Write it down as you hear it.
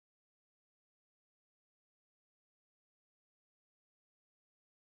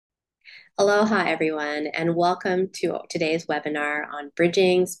Aloha, everyone, and welcome to today's webinar on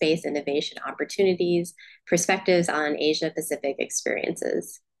Bridging Space Innovation Opportunities, Perspectives on Asia-Pacific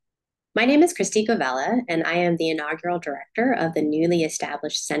Experiences. My name is Kristi Govella, and I am the inaugural director of the newly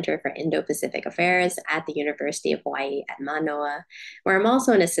established Center for Indo-Pacific Affairs at the University of Hawaii at Mānoa, where I'm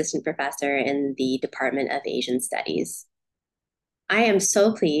also an assistant professor in the Department of Asian Studies. I am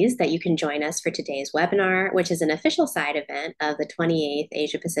so pleased that you can join us for today's webinar, which is an official side event of the 28th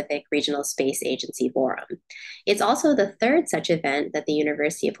Asia Pacific Regional Space Agency Forum. It's also the third such event that the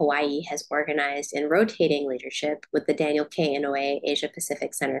University of Hawaii has organized in rotating leadership with the Daniel K. Inouye Asia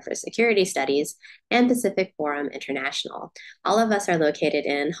Pacific Center for Security Studies and Pacific Forum International. All of us are located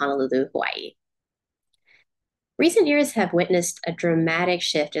in Honolulu, Hawaii. Recent years have witnessed a dramatic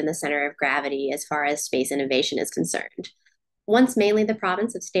shift in the center of gravity as far as space innovation is concerned. Once mainly the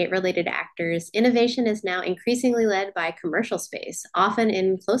province of state-related actors, innovation is now increasingly led by commercial space, often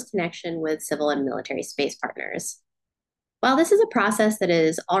in close connection with civil and military space partners. While this is a process that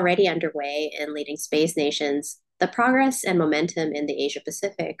is already underway in leading space nations, the progress and momentum in the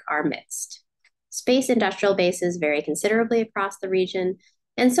Asia-Pacific are mixed. Space industrial bases vary considerably across the region,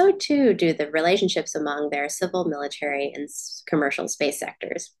 and so too do the relationships among their civil, military, and commercial space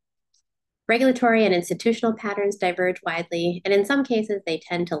sectors. Regulatory and institutional patterns diverge widely, and in some cases, they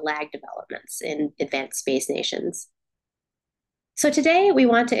tend to lag developments in advanced space nations. So today, we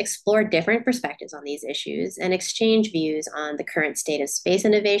want to explore different perspectives on these issues and exchange views on the current state of space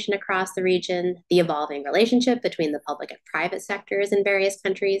innovation across the region, the evolving relationship between the public and private sectors in various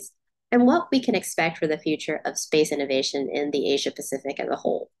countries, and what we can expect for the future of space innovation in the Asia Pacific as a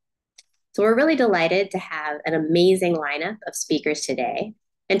whole. So we're really delighted to have an amazing lineup of speakers today.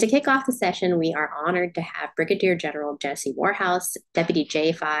 And to kick off the session, we are honored to have Brigadier General Jesse Morehouse, Deputy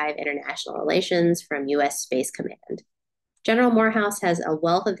J5 International Relations from U.S. Space Command. General Morehouse has a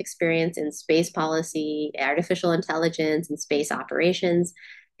wealth of experience in space policy, artificial intelligence, and space operations,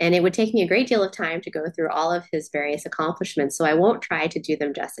 and it would take me a great deal of time to go through all of his various accomplishments, so I won't try to do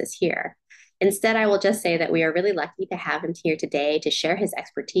them justice here. Instead, I will just say that we are really lucky to have him here today to share his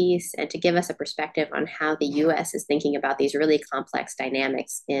expertise and to give us a perspective on how the US is thinking about these really complex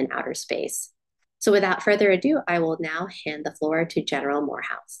dynamics in outer space. So without further ado, I will now hand the floor to General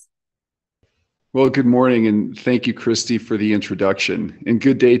Morehouse. Well, good morning, and thank you, Kristi, for the introduction, and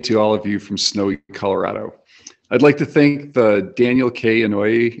good day to all of you from snowy Colorado. I'd like to thank the Daniel K.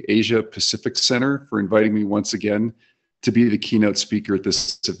 Inouye Asia Pacific Center for inviting me once again to be the keynote speaker at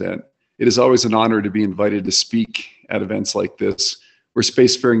this event. It is always an honor to be invited to speak at events like this, where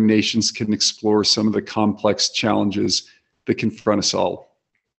spacefaring nations can explore some of the complex challenges that confront us all.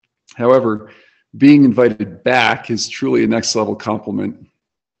 However, being invited back is truly a next level compliment,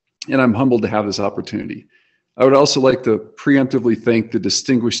 and I'm humbled to have this opportunity. I would also like to preemptively thank the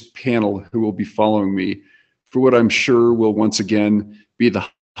distinguished panel who will be following me for what I'm sure will once again be the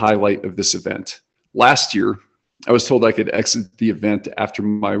highlight of this event. Last year, I was told I could exit the event after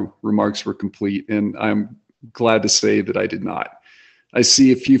my remarks were complete, and I'm glad to say that I did not. I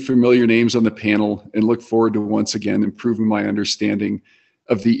see a few familiar names on the panel and look forward to once again improving my understanding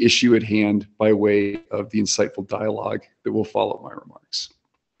of the issue at hand by way of the insightful dialogue that will follow my remarks.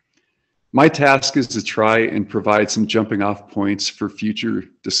 My task is to try and provide some jumping off points for future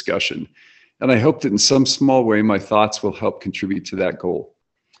discussion, and I hope that in some small way my thoughts will help contribute to that goal.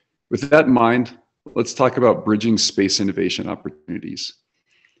 With that in mind, let's talk about bridging space innovation opportunities.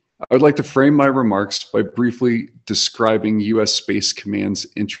 I would like to frame my remarks by briefly describing U.S. Space Command's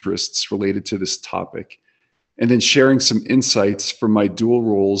interests related to this topic, and then sharing some insights from my dual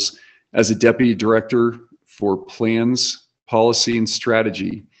roles as a Deputy Director for Plans, Policy, and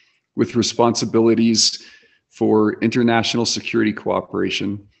Strategy, with responsibilities for international security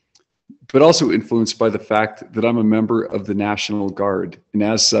cooperation, but also influenced by the fact that I'm a member of the National Guard, and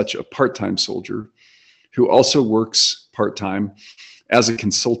as such, a part-time soldier who also works part-time as a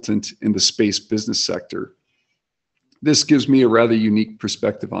consultant in the space business sector. This gives me a rather unique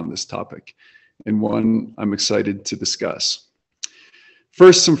perspective on this topic, and one I'm excited to discuss.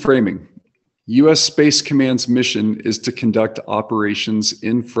 First, some framing. U.S. Space Command's mission is to conduct operations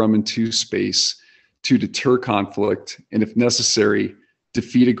in, from, and to space to deter conflict, and if necessary,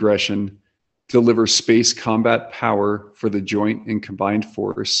 defeat aggression, deliver space combat power for the joint and combined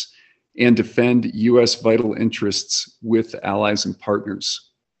force, and defend U.S. vital interests with allies and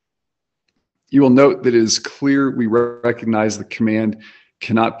partners. You will note that it is clear we recognize the command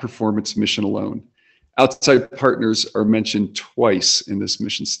cannot perform its mission alone. Outside partners are mentioned twice in this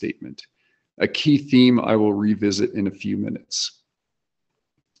mission statement, a key theme I will revisit in a few minutes.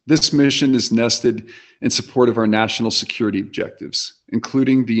 This mission is nested in support of our national security objectives,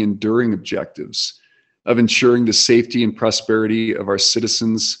 including the enduring objectives of ensuring the safety and prosperity of our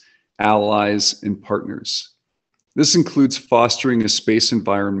citizens, allies, and partners. This includes fostering a space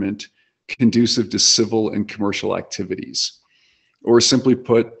environment conducive to civil and commercial activities. Or simply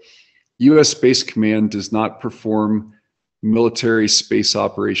put, U.S. Space Command does not perform military space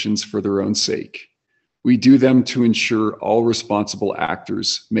operations for their own sake. We do them to ensure all responsible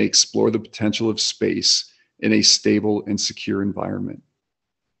actors may explore the potential of space in a stable and secure environment.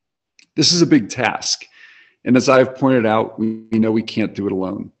 This is a big task, and as I've pointed out, we know we can't do it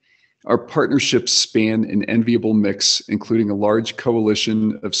alone. Our partnerships span an enviable mix, including a large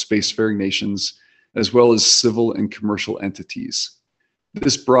coalition of spacefaring nations, as well as civil and commercial entities.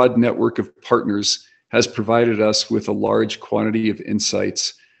 This broad network of partners has provided us with a large quantity of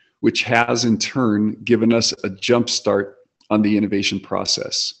insights, which has in turn given us a jump start on the innovation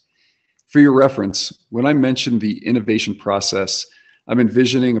process. For your reference, when I mention the innovation process, I'm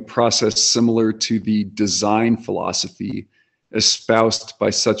envisioning a process similar to the design philosophy espoused by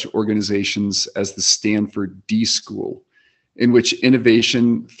such organizations as the Stanford D School, in which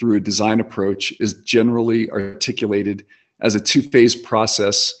innovation through a design approach is generally articulated as a two-phase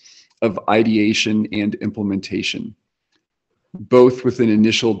process of ideation and implementation, both with an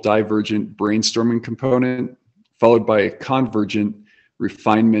initial divergent brainstorming component, followed by a convergent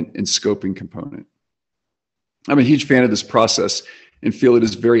refinement and scoping component. I'm a huge fan of this process and feel it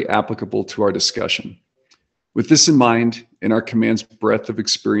is very applicable to our discussion. With this in mind, and our command's breadth of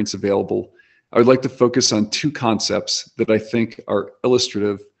experience available, I would like to focus on two concepts that I think are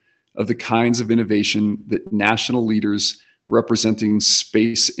illustrative of the kinds of innovation that national leaders representing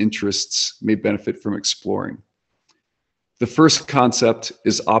space interests may benefit from exploring. The first concept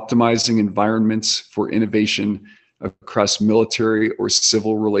is optimizing environments for innovation across military or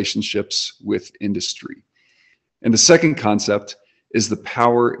civil relationships with industry. And the second concept is the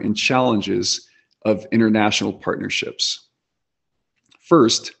power and challenges of international partnerships.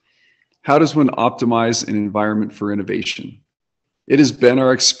 First, how does one optimize an environment for innovation? It has been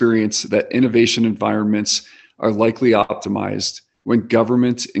our experience that innovation environments are likely optimized when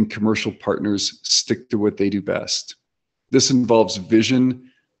government and commercial partners stick to what they do best. This involves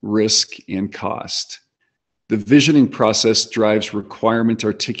vision, risk, and cost. The visioning process drives requirement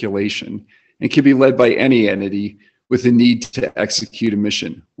articulation and can be led by any entity with a need to execute a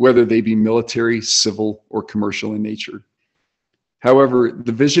mission, whether they be military, civil, or commercial in nature. However,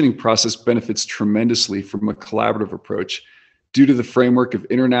 the visioning process benefits tremendously from a collaborative approach due to the framework of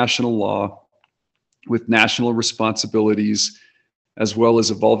international law with national responsibilities, as well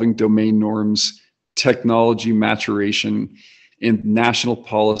as evolving domain norms, technology maturation, and national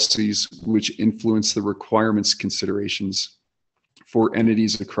policies which influence the requirements considerations for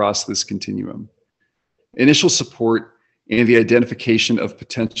entities across this continuum. Initial support and the identification of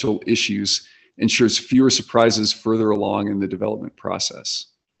potential issues ensures fewer surprises further along in the development process.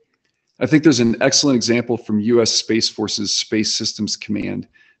 I think there's an excellent example from U.S. Space Force's Space Systems Command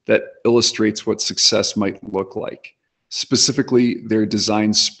that illustrates what success might look like, specifically their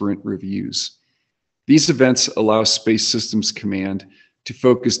design sprint reviews. These events allow Space Systems Command to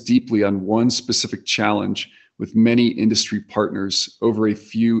focus deeply on one specific challenge with many industry partners over a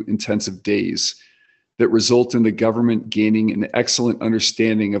few intensive days that result in the government gaining an excellent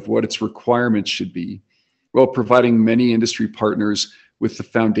understanding of what its requirements should be, while providing many industry partners with the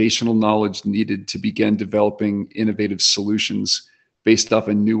foundational knowledge needed to begin developing innovative solutions based off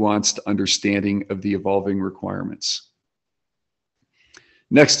a nuanced understanding of the evolving requirements.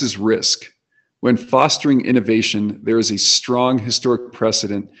 Next is risk. When fostering innovation, there is a strong historic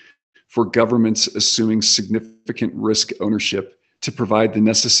precedent for governments assuming significant risk ownership to provide the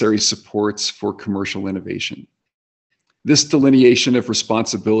necessary supports for commercial innovation. This delineation of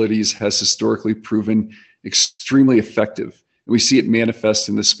responsibilities has historically proven extremely effective, and we see it manifest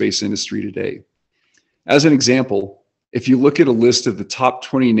in the space industry today. As an example, if you look at a list of the top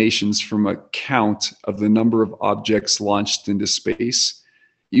 20 nations from a count of the number of objects launched into space,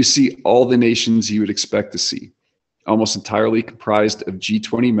 you see all the nations you would expect to see, almost entirely comprised of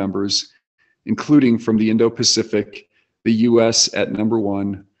G20 members, including from the Indo-Pacific, the US at number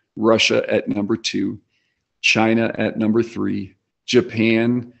 1, Russia at number 2, China at number 3,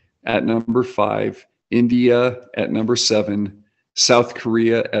 Japan at number 5, India at number 7, South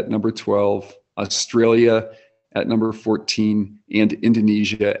Korea at number 12, Australia at number 14, and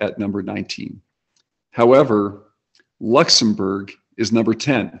Indonesia at number 19. However, Luxembourg is number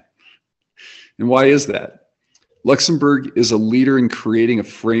 10. And why is that? Luxembourg is a leader in creating a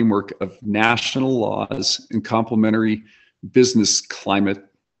framework of national laws and complementary business climate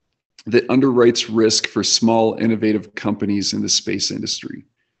that underwrites risk for small, innovative companies in the space industry.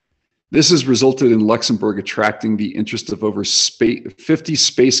 This has resulted in Luxembourg attracting the interest of over 50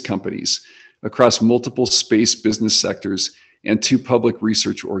 space companies across multiple space business sectors and 2 public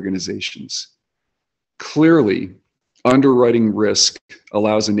research organizations. Clearly, underwriting risk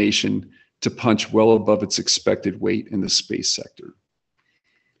allows a nation to punch well above its expected weight in the space sector.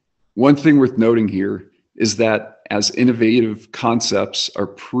 One thing worth noting here is that as innovative concepts are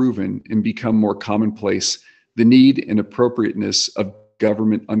proven and become more commonplace, the need and appropriateness of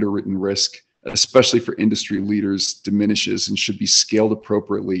government underwritten risk, especially for industry leaders, diminishes and should be scaled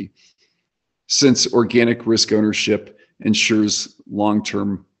appropriately, since organic risk ownership ensures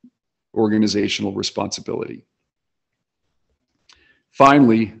long-term organizational responsibility.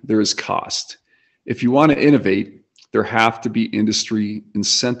 Finally, there is cost. If you want to innovate, there have to be industry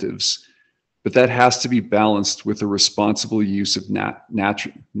incentives, but that has to be balanced with a responsible use of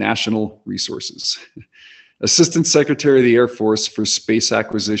national resources. Assistant Secretary of the Air Force for Space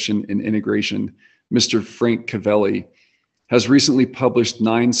Acquisition and Integration, Mr. Frank Govella, has recently published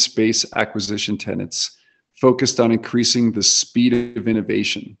 9 space acquisition tenets focused on increasing the speed of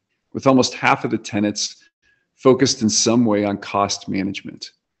innovation, with almost half of the tenets focused in some way on cost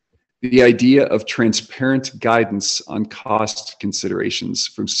management. The idea of transparent guidance on cost considerations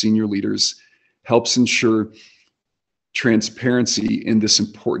from senior leaders helps ensure transparency in this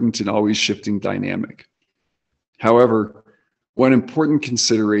important and always shifting dynamic. However, one important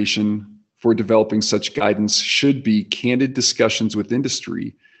consideration for developing such guidance should be candid discussions with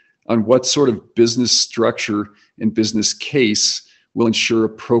industry on what sort of business structure and business case will ensure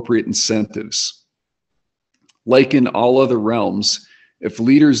appropriate incentives. Like in all other realms, if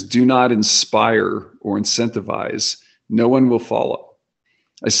leaders do not inspire or incentivize, no one will follow.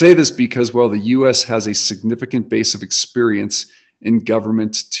 I say this because while the US has a significant base of experience in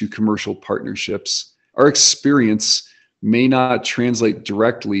government to commercial partnerships, our experience may not translate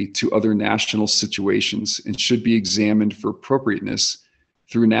directly to other national situations and should be examined for appropriateness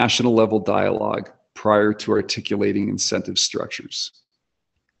through national level dialogue prior to articulating incentive structures.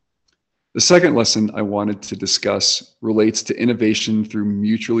 The second lesson I wanted to discuss relates to innovation through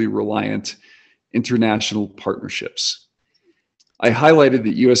mutually reliant international partnerships. I highlighted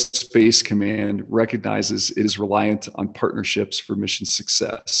that U.S. Space Command recognizes it is reliant on partnerships for mission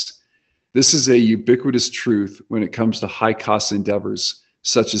success. This is a ubiquitous truth when it comes to high-cost endeavors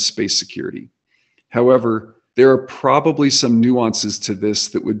such as space security. However, there are probably some nuances to this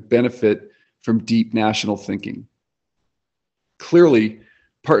that would benefit from deep national thinking. Clearly,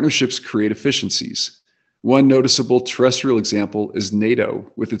 partnerships create efficiencies. One noticeable terrestrial example is NATO,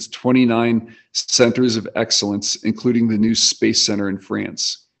 with its 29 centers of excellence, including the new Space Center in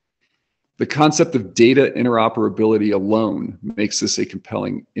France. The concept of data interoperability alone makes this a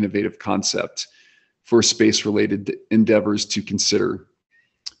compelling, innovative concept for space-related endeavors to consider.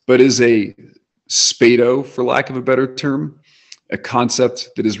 But is a SPADO, for lack of a better term, a concept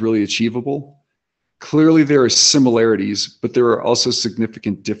that is really achievable? Clearly, there are similarities, but there are also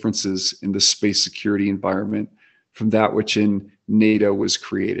significant differences in the space security environment from that which in NATO was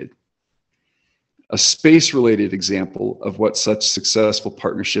created. A space-related example of what such successful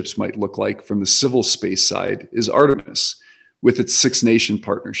partnerships might look like from the civil space side is Artemis, with its Six-Nation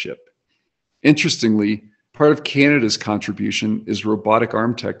partnership. Interestingly, part of Canada's contribution is robotic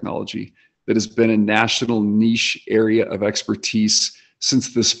arm technology that has been a national niche area of expertise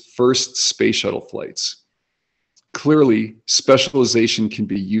since this first space shuttle flights. Clearly, specialization can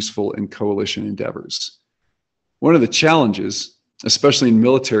be useful in coalition endeavors. One of the challenges, especially in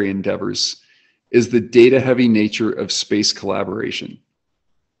military endeavors, is the data-heavy nature of space collaboration.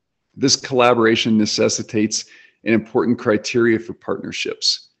 This collaboration necessitates an important criteria for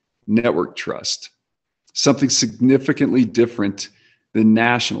partnerships: network trust, something significantly different than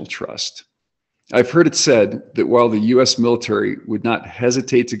national trust. I've heard it said that while the US military would not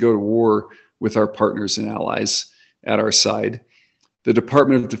hesitate to go to war with our partners and allies at our side, the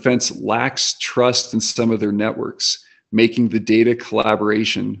Department of Defense lacks trust in some of their networks, making the data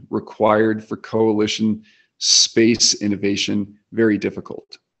collaboration required for coalition space innovation very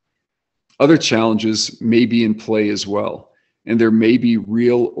difficult. Other challenges may be in play as well, and there may be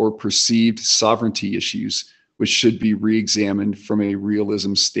real or perceived sovereignty issues which should be re-examined from a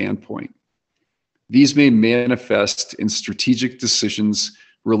realism standpoint. These may manifest in strategic decisions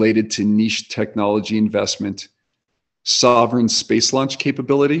related to niche technology investment, sovereign space launch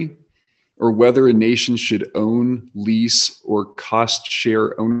capability, or whether a nation should own, lease, or cost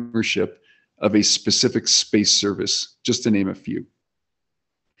share ownership of a specific space service, just to name a few.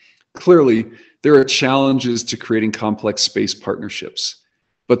 Clearly, there are challenges to creating complex space partnerships,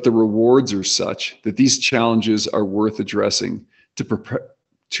 but the rewards are such that these challenges are worth addressing to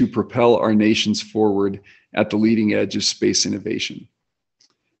propel our nations forward at the leading edge of space innovation.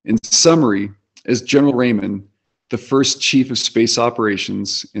 In summary, as General Raymond, the first Chief of Space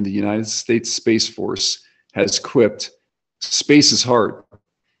Operations in the United States Space Force, has quipped, space is hard.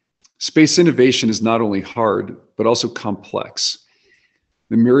 Space innovation is not only hard, but also complex.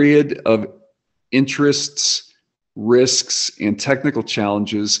 The myriad of interests, risks, and technical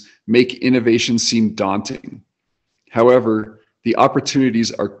challenges make innovation seem daunting. However, the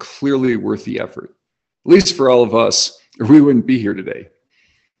opportunities are clearly worth the effort, at least for all of us, or we wouldn't be here today.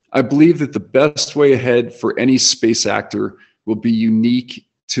 I believe that the best way ahead for any space actor will be unique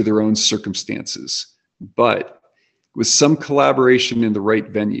to their own circumstances, but with some collaboration in the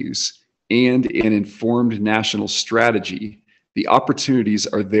right venues and an informed national strategy, the opportunities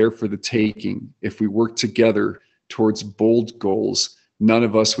are there for the taking if we work together towards bold goals none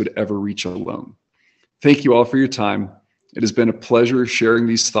of us would ever reach alone. Thank you all for your time. It has been a pleasure sharing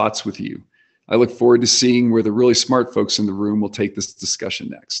these thoughts with you. I look forward to seeing where the really smart folks in the room will take this discussion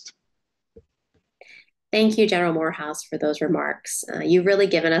next. Thank you, General Morehouse, for those remarks. You've really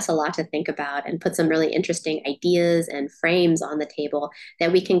given us a lot to think about and put some really interesting ideas and frames on the table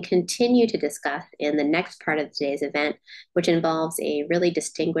that we can continue to discuss in the next part of today's event, which involves a really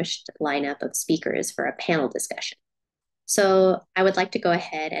distinguished lineup of speakers for a panel discussion. So I would like to go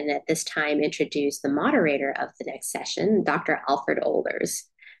ahead and at this time introduce the moderator of the next session, Dr. Alfred Oehlers.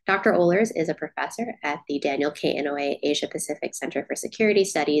 Dr. Oehlers is a professor at the Daniel K. Inouye Asia Pacific Center for Security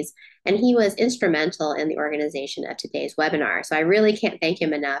Studies, and he was instrumental in the organization of today's webinar. So I really can't thank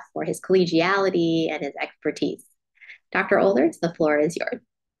him enough for his collegiality and his expertise. Dr. Oehlers, the floor is yours.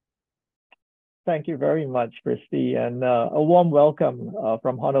 Thank you very much, Kristi, and a warm welcome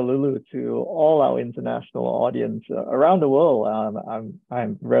from Honolulu to all our international audience around the world.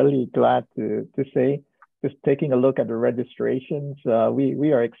 I'm really glad to say, just taking a look at the registrations,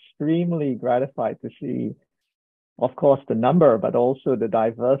 we are extremely gratified to see, of course, the number, but also the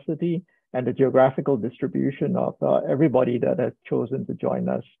diversity and the geographical distribution of everybody that has chosen to join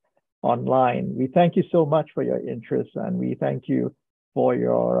us online. We thank you so much for your interest, and we thank you for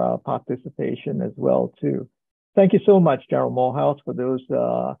your participation as well, too. Thank you so much, General Morehouse, for those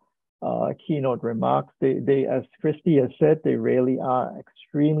keynote remarks. They, as Kristi has said, they really are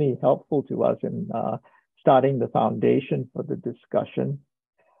extremely helpful to us in starting the foundation for the discussion.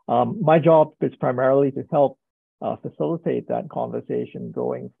 My job is primarily to help facilitate that conversation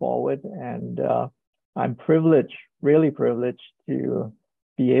going forward. And I'm privileged, really privileged to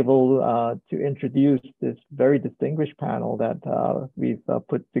be able to introduce this very distinguished panel that we've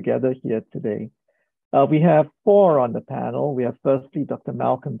put together here today. We have four on the panel. We have firstly Dr.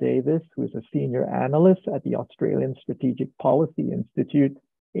 Malcolm Davis, who is a senior analyst at the Australian Strategic Policy Institute,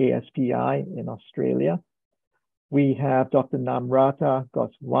 ASPI, in Australia. We have Dr. Namrata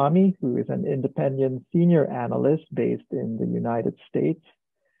Goswami, who is an independent senior analyst based in the United States.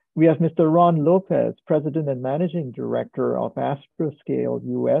 We have Mr. Ron Lopez, President and Managing Director of Astroscale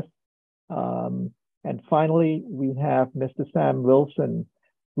US. And finally, we have Mr. Sam Wilson,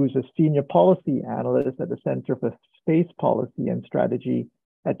 who's a Senior Policy Analyst at the Center for Space Policy and Strategy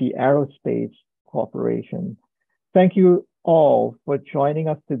at the Aerospace Corporation. Thank you all for joining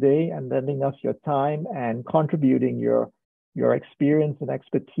us today and lending us your time and contributing your experience and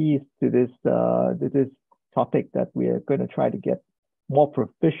expertise to this topic that we are going to try to get more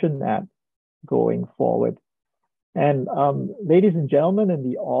proficient at going forward. And ladies and gentlemen in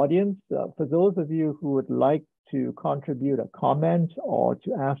the audience, for those of you who would like to contribute a comment or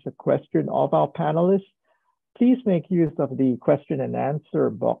to ask a question of our panelists, please make use of the question and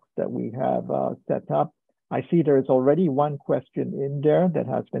answer box that we have set up. I see there is already one question in there that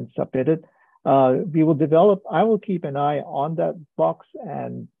has been submitted. I will keep an eye on that box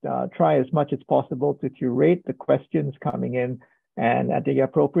and try as much as possible to curate the questions coming in and at the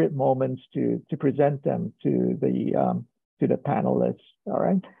appropriate moments to present them to the panelists, all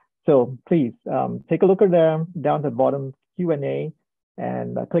right? So please take a look at them down at the bottom, Q&A,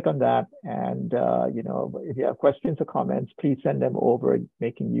 and click on that. And if you have questions or comments, please send them over,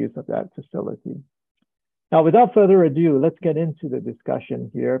 making use of that facility. Now, without further ado, let's get into the discussion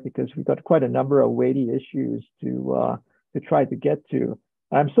here because we've got quite a number of weighty issues to try to get to.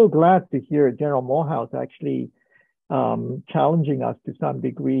 I'm so glad to hear General Morehouse actually challenging us to some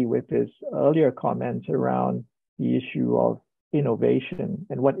degree with his earlier comments around the issue of innovation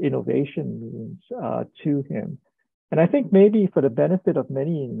and what innovation means to him. And I think maybe for the benefit of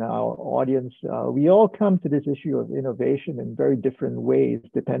many in our audience, we all come to this issue of innovation in very different ways,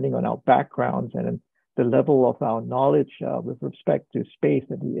 depending on our backgrounds and the level of our knowledge with respect to space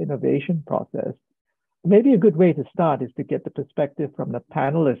and the innovation process. Maybe a good way to start is to get the perspective from the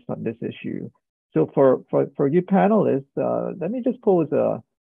panelists on this issue. So for you panelists, let me just pose a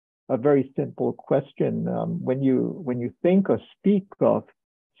very simple question. When you think or speak of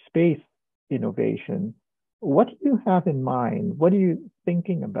space innovation, what do you have in mind? What are you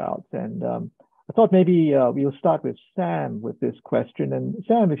thinking about? And I thought maybe we'll start with Sam with this question. And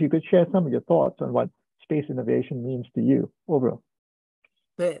Sam, if you could share some of your thoughts on what space innovation means to you. Over.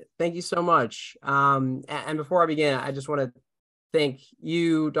 Thank you so much. And before I begin, I just want to thank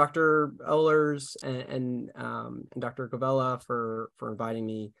you, Dr. Oehlers and Dr. Govella for inviting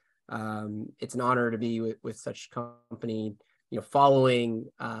me. It's an honor to be with such company, following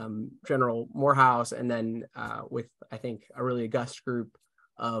General Morehouse, and then with, I think, a really august group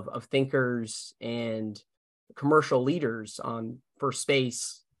of thinkers and commercial leaders for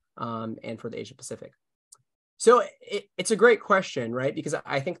space and for the Asia Pacific. So it's a great question, right? Because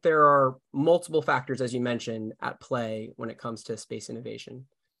I think there are multiple factors, as you mentioned, at play when it comes to space innovation.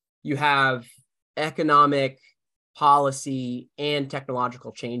 You have economic, policy, and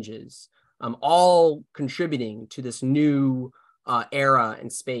technological changes, all contributing to this new era in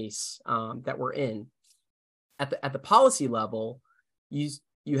space that we're in. At the policy level,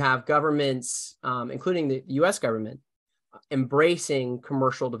 you have governments, including the U.S. government, embracing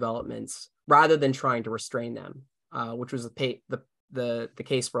commercial developments rather than trying to restrain them, which was the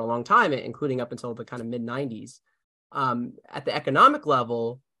case for a long time, including up until the kind of mid-90s. At the economic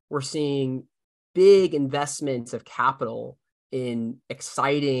level, we're seeing big investments of capital in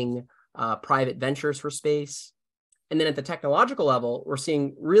exciting private ventures for space. And then at the technological level, we're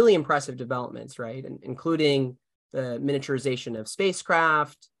seeing really impressive developments, right? including the miniaturization of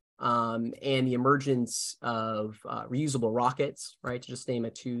spacecraft and the emergence of reusable rockets, right? To just name a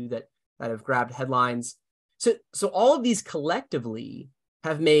two that have grabbed headlines. So all of these collectively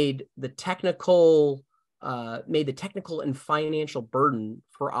have made the technical and financial burden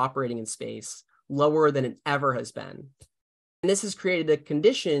for operating in space lower than it ever has been. And this has created the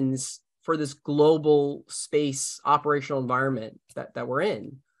conditions for this global space operational environment that we're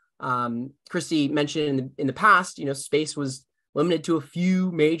in. Kristi mentioned in the past, space was limited to a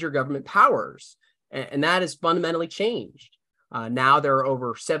few major government powers, and that has fundamentally changed. Now there are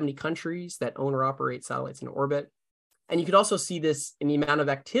over 70 countries that own or operate satellites in orbit. And you could also see this in the amount of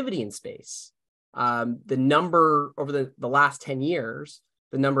activity in space. The number over the last 10 years,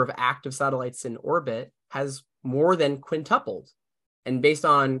 the number of active satellites in orbit has more than quintupled. And based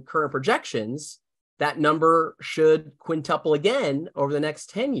on current projections, that number should quintuple again over the next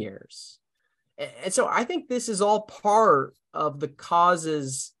 10 years. And so I think this is all part of the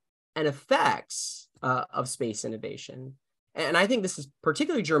causes and effects of space innovation. And I think this is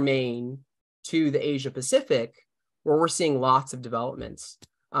particularly germane to the Asia Pacific, where we're seeing lots of developments.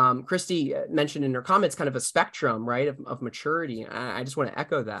 Kristi mentioned in her comments kind of a spectrum, right, of maturity. I just want to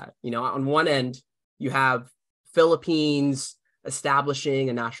echo that. On one end, you have Philippines establishing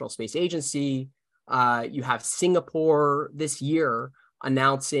a national space agency. You have Singapore this year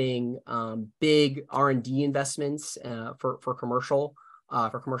announcing big R&D investments for commercial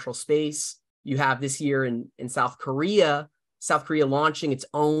space. You have this year in South Korea launching its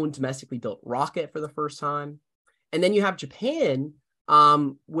own domestically built rocket for the first time. And then you have Japan,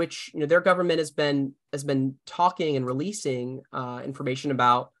 which their government has been talking and releasing information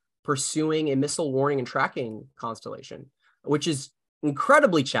about pursuing a missile warning and tracking constellation, which is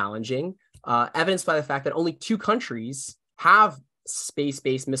incredibly challenging, evidenced by the fact that only 2 countries have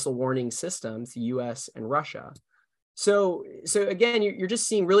space-based missile warning systems, the US and Russia. So again, you're just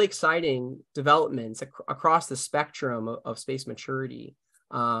seeing really exciting developments across the spectrum of space maturity.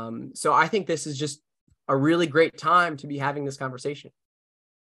 So I think this is just a really great time to be having this conversation.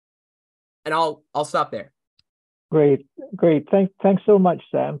 And I'll stop there. Great. Thanks so much,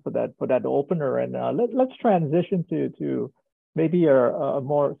 Sam, for that opener. And let's transition to maybe a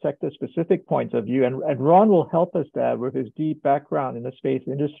more sector-specific point of view. And Ron will help us there with his deep background in the space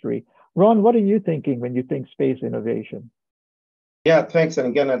industry. Ron, what are you thinking when you think space innovation? Yeah, thanks. And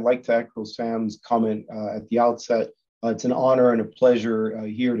again, I'd like to echo Sam's comment at the outset. It's an honor and a pleasure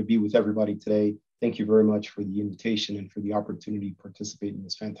here to be with everybody today. Thank you very much for the invitation and for the opportunity to participate in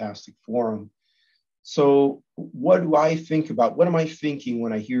this fantastic forum. So what do I think about? What am I thinking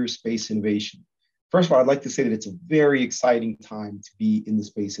when I hear space innovation? First of all, I'd like to say that it's a very exciting time to be in the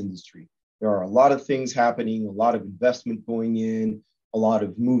space industry. There are a lot of things happening, a lot of investment going in, a lot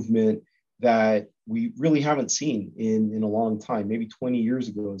of movement that we really haven't seen in a long time. Maybe 20 years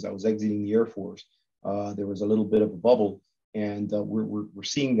ago, as I was exiting the Air Force, there was a little bit of a bubble And we're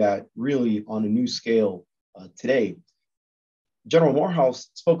seeing that really on a new scale today. General Morehouse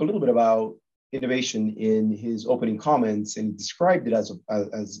spoke a little bit about innovation in his opening comments, and he described it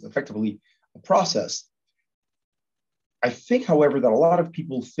as effectively a process. I think, however, that a lot of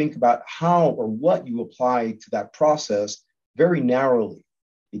people think about how or what you apply to that process very narrowly.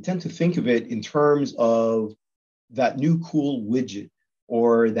 They tend to think of it in terms of that new cool widget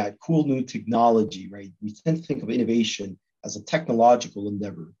or that cool new technology, right? We tend to think of innovation as a technological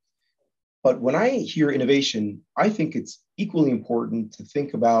endeavor. But when I hear innovation, I think it's equally important to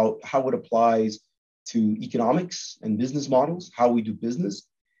think about how it applies to economics and business models, how we do business,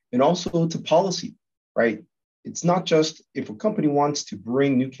 and also to policy, right? It's not just if a company wants to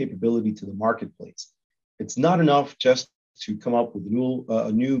bring new capability to the marketplace. It's not enough just to come up with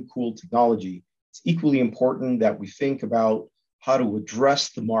a new cool technology. It's equally important that we think about how to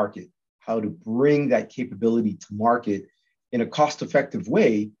address the market, how to bring that capability to market in a cost-effective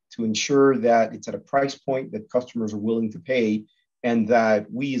way to ensure that it's at a price point that customers are willing to pay and that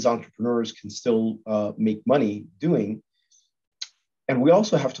we as entrepreneurs can still make money doing. And we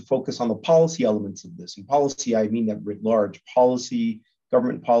also have to focus on the policy elements of this. And policy, I mean that writ large: policy,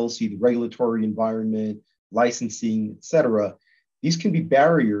 government policy, the regulatory environment, licensing, et cetera. These can be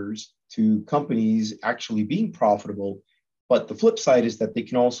barriers to companies actually being profitable. But the flip side is that they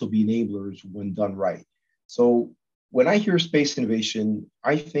can also be enablers when done right. So when I hear space innovation,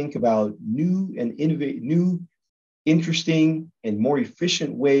 I think about new, interesting, and more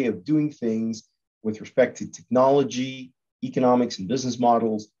efficient way of doing things with respect to technology, economics and business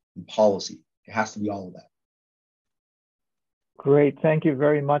models, and policy. It has to be all of that. Great. Thank you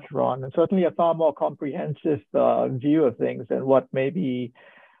very much, Ron. And certainly a far more comprehensive view of things than what maybe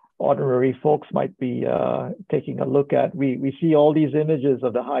ordinary folks might be taking a look at. We see all these images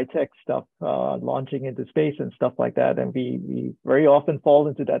of the high-tech stuff launching into space and stuff like that. And we very often fall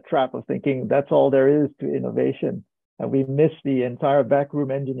into that trap of thinking that's all there is to innovation. And we miss the entire backroom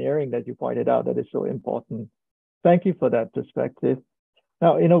engineering that you pointed out that is so important. Thank you for that perspective.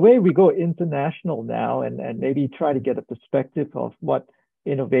 Now, in a way, we go international now and maybe try to get a perspective of what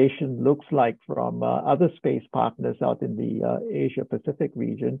innovation looks like from other space partners out in the Asia-Pacific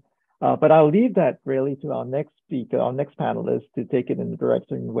region. But I'll leave that really to our next speaker, our next panelist, to take it in the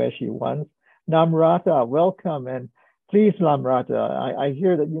direction where she wants. Namrata, welcome. And please, Namrata, I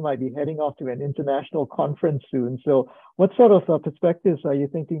hear that you might be heading off to an international conference soon. So what sort of perspectives are you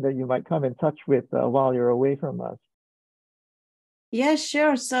thinking that you might come in touch with while you're away from us? Yeah,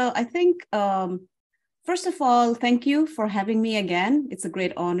 sure. So I think, first of all, thank you for having me again. It's a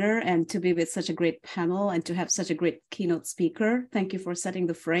great honor and to be with such a great panel and to have such a great keynote speaker. Thank you for setting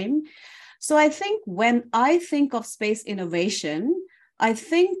the frame. So I think when I think of space innovation, I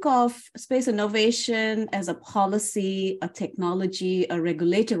think of space innovation as a policy, a technology, a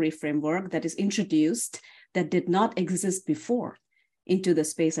regulatory framework that is introduced that did not exist before into the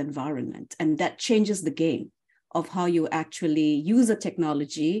space environment. And that changes the game of how you actually use a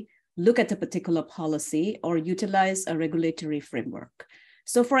technology, look at a particular policy, or utilize a regulatory framework.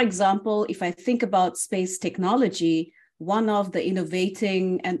 So for example, if I think about space technology, one of the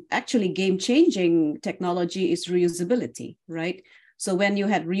innovating and actually game-changing technology is reusability, right? So when you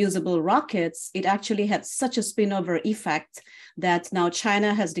had reusable rockets, it actually had such a spillover effect that now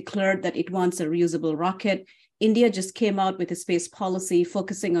China has declared that it wants a reusable rocket. India just came out with a space policy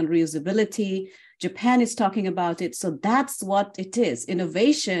focusing on reusability. Japan is talking about it. So that's what it is.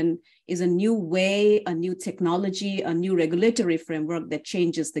 Innovation is a new way, a new technology, a new regulatory framework that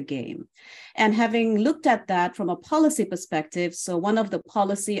changes the game. And having looked at that from a policy perspective, so one of the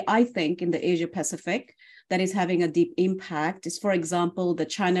policy, I think, in the Asia-Pacific that is having a deep impact is, for example, the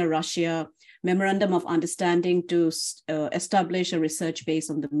China-Russia Memorandum of Understanding to establish a research base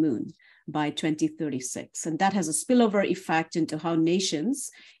on the moon by 2036. And that has a spillover effect into how nations,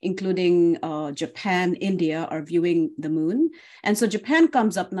 including Japan, India, are viewing the moon. And so Japan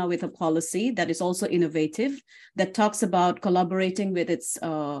comes up now with a policy that is also innovative, that talks about collaborating with its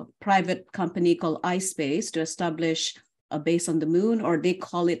private company called iSpace to establish a base on the moon, or they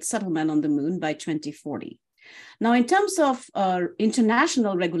call it settlement on the moon by 2040. Now, in terms of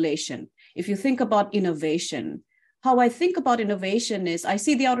international regulation, if you think about innovation, how I think about innovation is I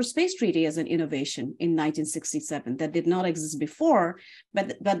see the Outer Space Treaty as an innovation in 1967 that did not exist before,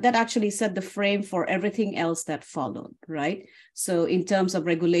 but that actually set the frame for everything else that followed, right? So in terms of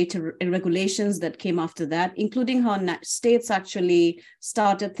regulations that came after that, including how states actually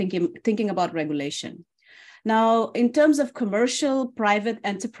started thinking about regulation. Now, in terms of commercial, private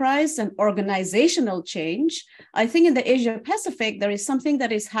enterprise and organizational change, I think in the Asia Pacific, there is something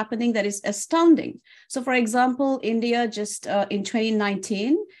that is happening that is astounding. So for example, India just in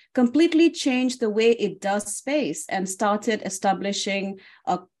 2019 completely changed the way it does space and started establishing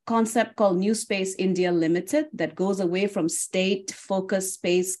a concept called New Space India Limited that goes away from state-focused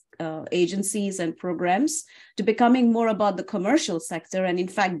space agencies and programs to becoming more about the commercial sector. And in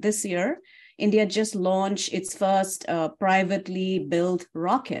fact, this year, India just launched its first privately built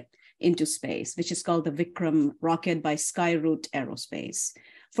rocket into space, which is called the Vikram rocket by Skyroot Aerospace.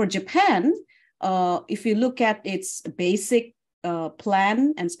 For Japan, if you look at its basic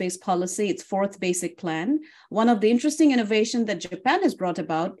plan and space policy, its fourth basic plan, one of the interesting innovations that Japan has brought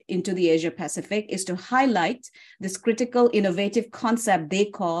about into the Asia Pacific is to highlight this critical innovative concept they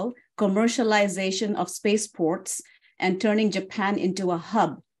call commercialization of spaceports and turning Japan into a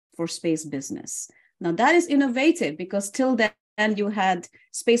hub for space business. Now that is innovative because till then you had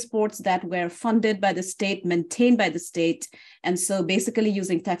spaceports that were funded by the state, maintained by the state, and so basically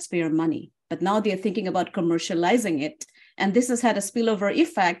using taxpayer money. But now they're thinking about commercializing it. And this has had a spillover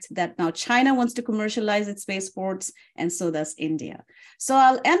effect that now China wants to commercialize its spaceports, and so does India. So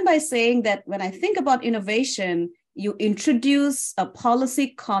I'll end by saying that when I think about innovation, you introduce a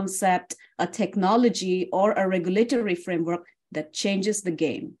policy concept, a technology, or a regulatory framework that changes the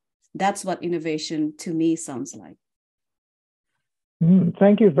game. That's what innovation to me sounds like.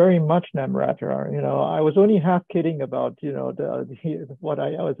 Thank you very much, Namrata. I was only half kidding about, what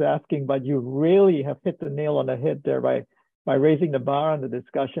I was asking, but you really have hit the nail on the head there by raising the bar on the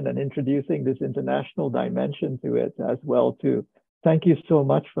discussion and introducing this international dimension to it as well too. Thank you so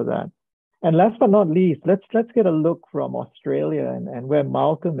much for that. And last but not least, let's get a look from Australia and where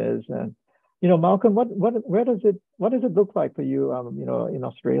Malcolm is. And Malcolm, what does it look like for you, in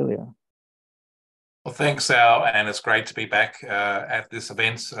Australia? Well, thanks, Al, and it's great to be back at this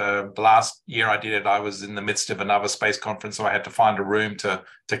event. The last year I did it, I was in the midst of another space conference, so I had to find a room to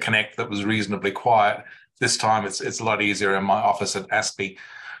connect that was reasonably quiet. This time it's a lot easier in my office at ASPE.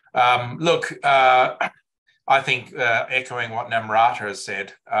 I think echoing what Namrata has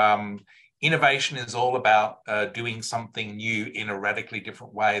said, innovation is all about doing something new in a radically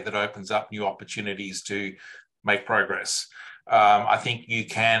different way that opens up new opportunities to make progress. I think you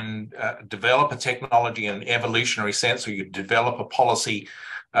can develop a technology in an evolutionary sense, or you develop a policy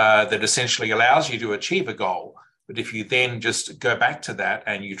that essentially allows you to achieve a goal. But if you then just go back to that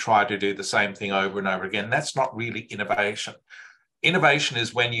and you try to do the same thing over and over again, that's not really innovation. Innovation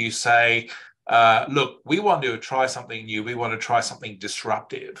is when you say, look, we want to try something new, we want to try something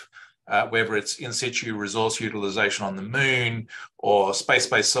disruptive. Whether it's in situ resource utilization on the moon, or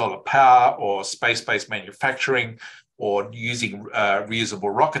space-based solar power, or space-based manufacturing, or using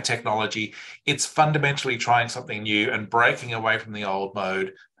reusable rocket technology, it's fundamentally trying something new and breaking away from the old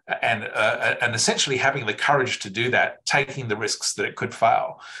mode, and essentially having the courage to do that, taking the risks that it could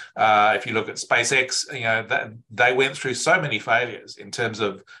fail. If you look at SpaceX, that they went through so many failures in terms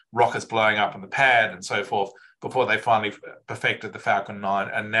of rockets blowing up on the pad and so forth before they finally perfected the Falcon 9,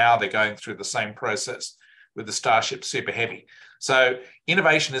 and now they're going through the same process with the Starship Super Heavy. So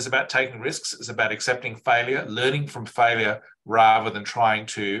innovation is about taking risks, it's about accepting failure, learning from failure rather than trying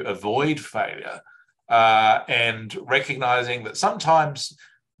to avoid failure, and recognizing that sometimes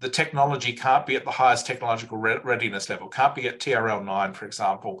the technology can't be at the highest technological readiness level, can't be at TRL 9, for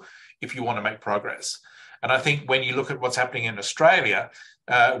example, if you want to make progress. And I think when you look at what's happening in Australia,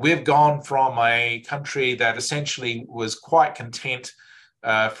 we've gone from a country that essentially was quite content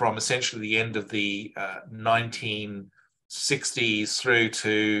from essentially the end of the 1960s through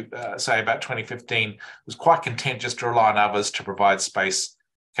to, say, about 2015, was quite content just to rely on others to provide space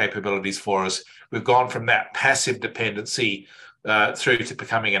capabilities for us. We've gone from that passive dependency through to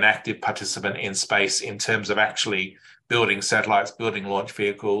becoming an active participant in space in terms of actually building satellites, building launch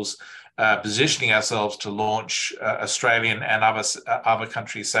vehicles, positioning ourselves to launch Australian and other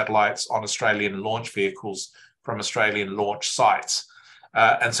countries' satellites on Australian launch vehicles from Australian launch sites.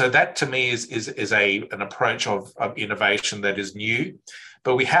 And so that to me is an approach of innovation that is new,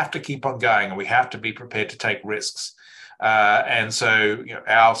 but we have to keep on going and we have to be prepared to take risks. And so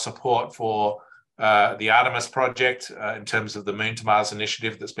our support for the Artemis project in terms of the Moon to Mars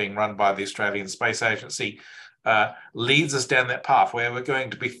initiative that's being run by the Australian Space Agency leads us down that path where we're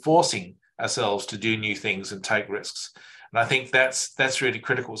going to be forcing ourselves to do new things and take risks. And I think that's really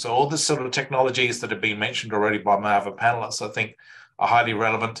critical. So all the sort of technologies that have been mentioned already by my other panelists, I think are highly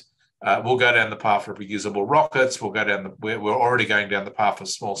relevant. We'll go down the path of reusable rockets. We'll go down we're already going down the path of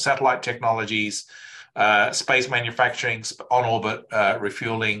small satellite technologies, space manufacturing, on-orbit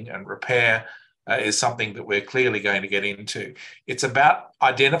refueling and repair, is something that we're clearly going to get into. It's about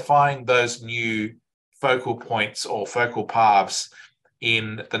identifying those new focal points or focal paths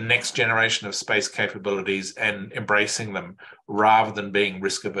in the next generation of space capabilities and embracing them rather than being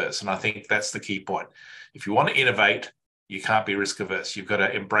risk averse. And I think that's the key point. If you want to innovate, you can't be risk averse. You've got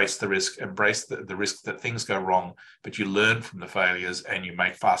to embrace the risk, embrace the risk that things go wrong, but you learn from the failures and you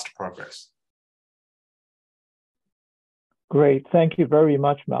make faster progress. Great. Thank you very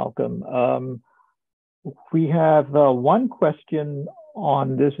much, Malcolm. We have one question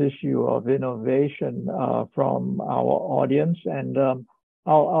on this issue of innovation from our audience, and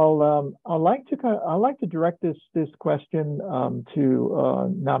I'd like to direct this question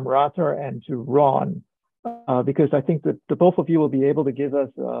to Namrata and to Ron, because I think that the both of you will be able to give us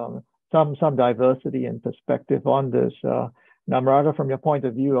some diversity and perspective on this. Namrata, from your point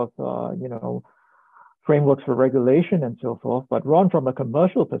of view of frameworks for regulation and so forth, but Ron, from a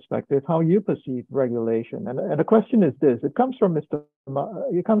commercial perspective, how you perceive regulation. And the question is this: it comes from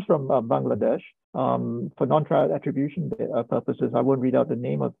Bangladesh. For non-trial attribution purposes, I won't read out the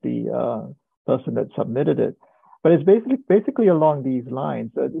name of the person that submitted it, but it's basically along these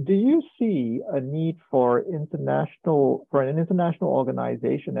lines. Do you see a need for an international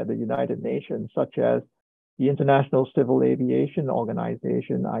organization at the United Nations, such as the International Civil Aviation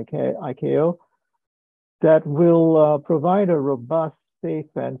Organization, ICAO, that will provide a robust, safe,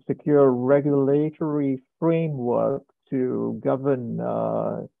 and secure regulatory framework to govern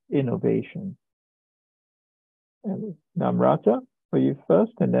innovation? And Namrata, for you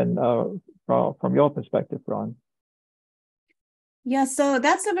first, and then from your perspective, Ron. Yeah, so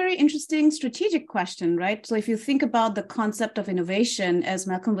that's a very interesting strategic question, right? So if you think about the concept of innovation, as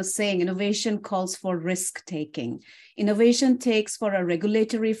Malcolm was saying, innovation calls for risk-taking. Innovation takes for a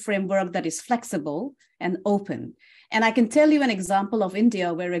regulatory framework that is flexible and open. And I can tell you an example of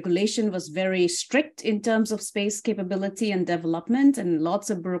India where regulation was very strict in terms of space capability and development and lots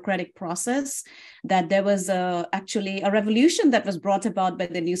of bureaucratic process, that there was actually a revolution that was brought about by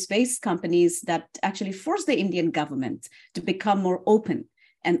the new space companies that actually forced the Indian government to become more open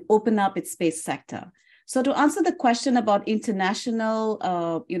and open up its space sector. So to answer the question about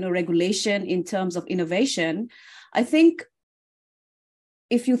international regulation in terms of innovation, I think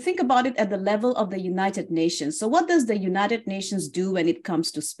if you think about it at the level of the United Nations, so what does the United Nations do when it comes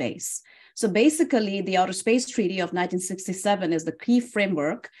to space? So basically, the Outer Space Treaty of 1967 is the key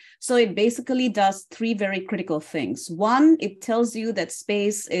framework. So it basically does three very critical things. One, it tells you that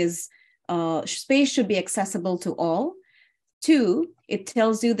space should be accessible to all. Two, it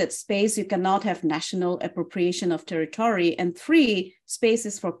tells you that space, you cannot have national appropriation of territory. And three, space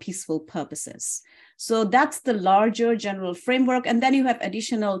is for peaceful purposes. So that's the larger general framework. And then you have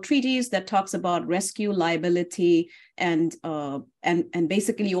additional treaties that talks about rescue, liability, and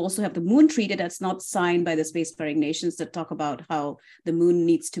basically you also have the Moon Treaty that's not signed by the spacefaring nations that talk about how the moon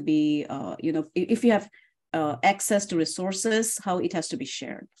needs to be, if you have access to resources, how it has to be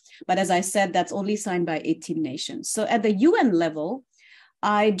shared. But as I said, that's only signed by 18 nations. So at the UN level,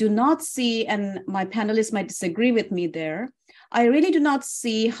 I do not see, and my panelists might disagree with me there, I really do not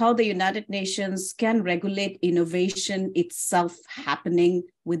see how the United Nations can regulate innovation itself happening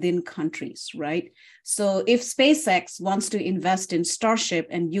within countries, right? So if SpaceX wants to invest in Starship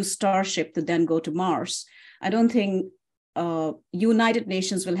and use Starship to then go to Mars, I don't think United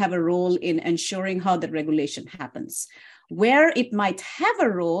Nations will have a role in ensuring how that regulation happens. Where it might have a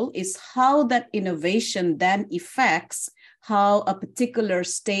role is how that innovation then affects how a particular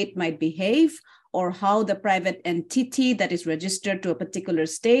state might behave, or how the private entity that is registered to a particular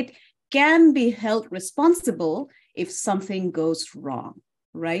state can be held responsible if something goes wrong,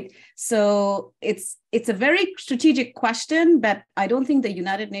 right? So it's a very strategic question, but I don't think the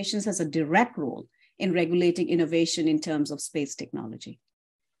United Nations has a direct role in regulating innovation in terms of space technology.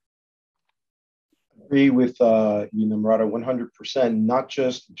 I agree with you, Namrata, 100%, not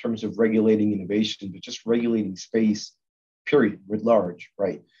just in terms of regulating innovation, but just regulating space, period, writ large,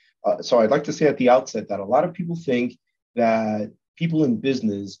 right? So I'd like to say at the outset that a lot of people think that people in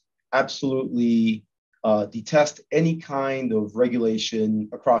business absolutely detest any kind of regulation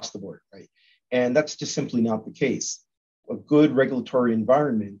across the board, right? And that's just simply not the case. A good regulatory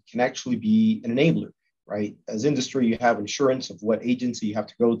environment can actually be an enabler, right? As industry, you have assurance of what agency you have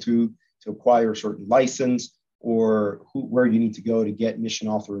to go to acquire a certain license, or where you need to go to get mission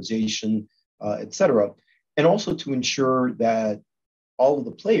authorization, et cetera. And also to ensure that all of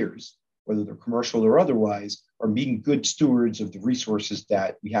the players, whether they're commercial or otherwise, are being good stewards of the resources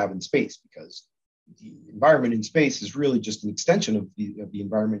that we have in space, because the environment in space is really just an extension of the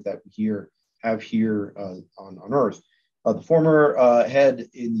environment that we have here on Earth. the former head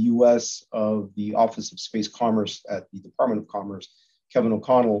in the U.S. of the Office of Space Commerce at the Department of Commerce, Kevin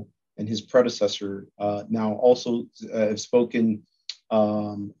O'Connell, and his predecessor now also have spoken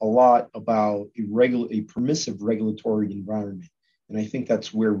a lot about a permissive regulatory environment. And I think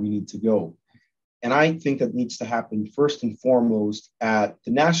that's where we need to go. And I think that needs to happen first and foremost at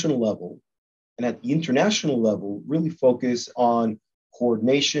the national level, and at the international level, really focus on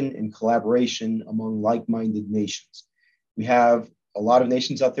coordination and collaboration among like-minded nations. We have a lot of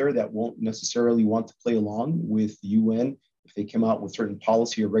nations out there that won't necessarily want to play along with the UN if they come out with certain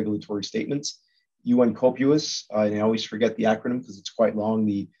policy or regulatory statements. UN COPUOS, and I always forget the acronym because it's quite long,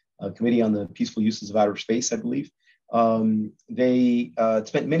 the Committee on the Peaceful Uses of Outer Space, I believe. They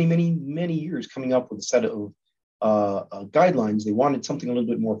spent many years coming up with a set of guidelines. They wanted something a little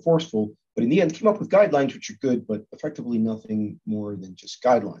bit more forceful, but in the end came up with guidelines which are good, but effectively nothing more than just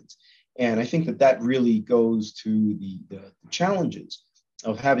guidelines. And I think that that really goes to the challenges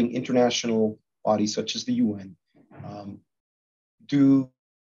of having international bodies such as the UN do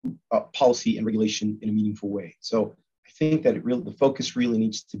policy and regulation in a meaningful way. So I think that the focus really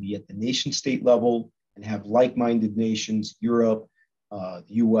needs to be at the nation state level and have like-minded nations, Europe, the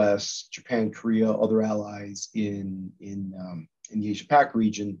US, Japan, Korea, other allies in the Asia-Pac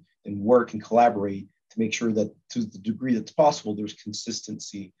region, and work and collaborate to make sure that to the degree that's possible, there's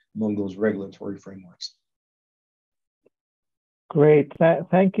consistency among those regulatory frameworks. Great.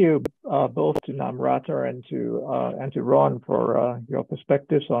 Thank you both to Namrata and to Ron for your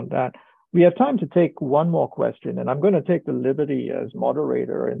perspectives on that. We have time to take one more question, and I'm going to take the liberty as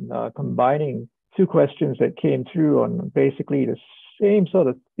moderator in combining two questions that came through on basically the same sort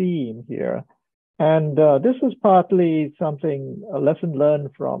of theme here. And this was partly a lesson learned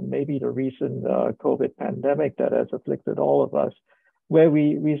from maybe the recent COVID pandemic that has afflicted all of us, where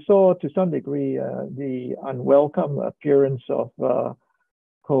we saw to some degree the unwelcome appearance of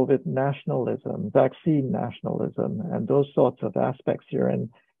COVID nationalism, vaccine nationalism, and those sorts of aspects here.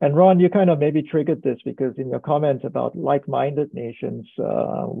 And Ron, you kind of maybe triggered this because in your comments about like-minded nations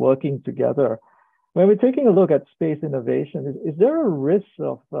working together, when we're taking a look at space innovation, is there a risk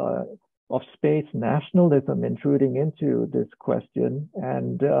of space nationalism intruding into this question?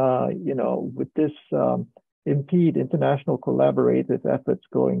 And, would this impede international collaborative efforts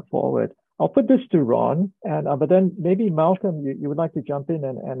going forward? I'll put this to Ron, but then maybe Malcolm, you would like to jump in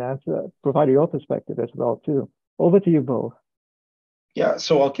and answer, provide your perspective as well too. Over to you both. Yeah,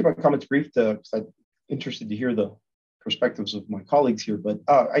 so I'll keep my comments brief because I'm interested to hear the perspectives of my colleagues here. But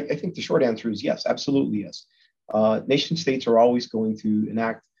I think the short answer is yes, absolutely yes. Nation states are always going to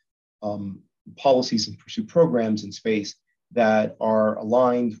enact policies and pursue programs in space that are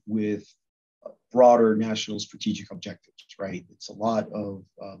aligned with broader national strategic objectives, right? It's a lot of,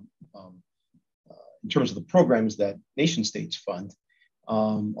 in terms of the programs that nation states fund, a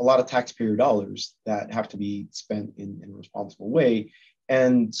lot of taxpayer dollars that have to be spent in a responsible way.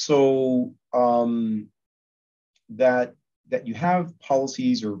 And so that you have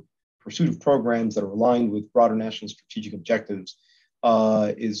policies or pursuit of programs that are aligned with broader national strategic objectives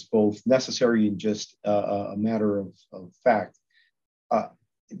is both necessary and just a matter of fact.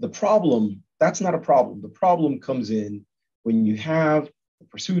 The problem, that's not a problem. The problem comes in when you have the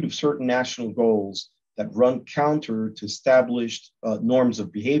pursuit of certain national goals that run counter to established norms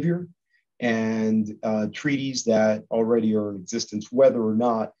of behavior and treaties that already are in existence, whether or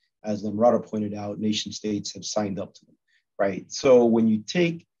not, as Namrata pointed out, nation states have signed up to them, right? So when you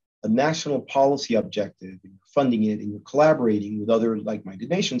take a national policy objective and you're funding it and you're collaborating with other like-minded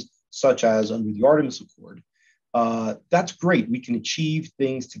nations, such as under the Artemis Accord, that's great. We can achieve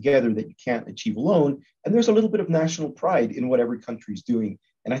things together that you can't achieve alone. And there's a little bit of national pride in what every country is doing.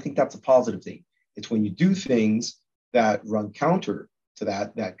 And I think that's a positive thing. It's when you do things that run counter to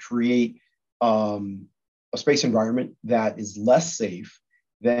that create a space environment that is less safe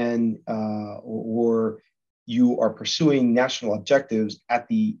than, or you are pursuing national objectives at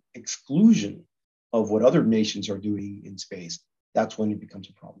the exclusion of what other nations are doing in space. That's when it becomes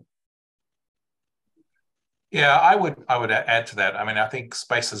a problem. Yeah, I would add to that. I mean, I think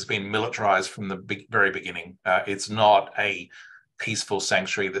space has been militarized from the very beginning. It's not a peaceful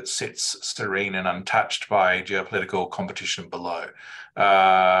sanctuary that sits serene and untouched by geopolitical competition below.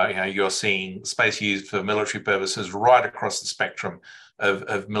 You're seeing space used for military purposes right across the spectrum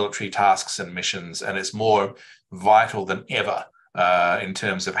of military tasks and missions, and it's more vital than ever in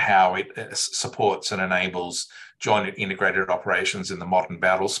terms of how it supports and enables joint integrated operations in the modern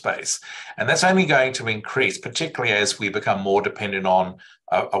battle space. And that's only going to increase, particularly as we become more dependent on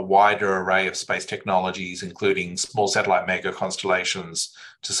a wider array of space technologies, including small satellite mega constellations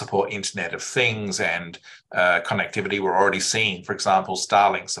to support Internet of Things and connectivity. We're already seeing, for example,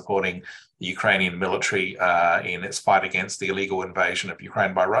 Starlink supporting the Ukrainian military in its fight against the illegal invasion of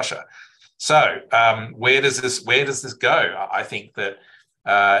Ukraine by Russia. So where does this go? I think that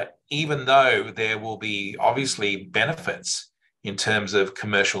even though there will be obviously benefits in terms of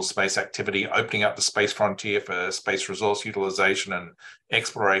commercial space activity, opening up the space frontier for space resource utilization and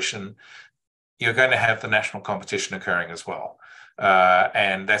exploration, you're going to have the national competition occurring as well.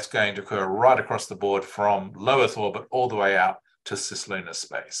 And that's going to occur right across the board from low Earth orbit all the way out to cislunar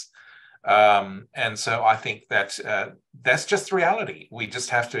space. And so I think that that's just the reality. We just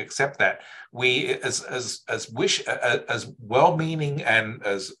have to accept that. We, as well-meaning and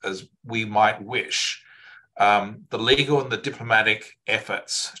as we might wish, the legal and the diplomatic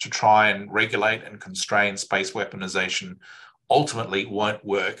efforts to try and regulate and constrain space weaponization ultimately won't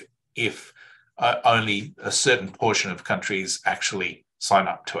work if only a certain portion of countries actually sign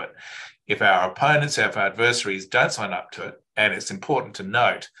up to it. If our opponents, if our adversaries don't sign up to it, and it's important to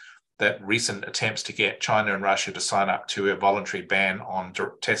note that recent attempts to get China and Russia to sign up to a voluntary ban on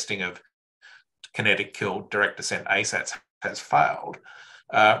testing of kinetic kill direct descent ASATs has failed,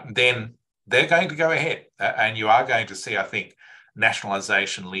 then they're going to go ahead. And you are going to see, I think,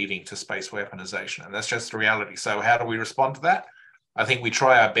 nationalization leading to space weaponization. And that's just the reality. So how do we respond to that? I think we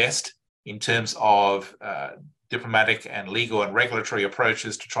try our best in terms of diplomatic and legal and regulatory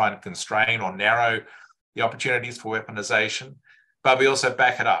approaches to try and constrain or narrow the opportunities for weaponization. But we also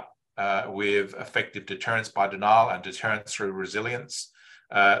back it up with effective deterrence by denial and deterrence through resilience,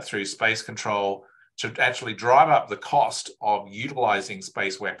 through space control, to actually drive up the cost of utilizing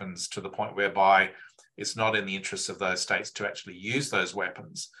space weapons to the point whereby it's not in the interests of those states to actually use those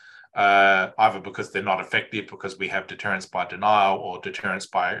weapons, either because they're not effective, because we have deterrence by denial or deterrence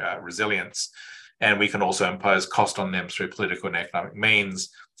by resilience. And we can also impose cost on them through political and economic means.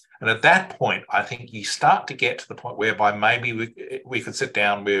 And at that point, I think you start to get to the point whereby maybe we could sit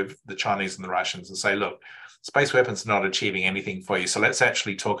down with the Chinese and the Russians and say, look, space weapons are not achieving anything for you. So let's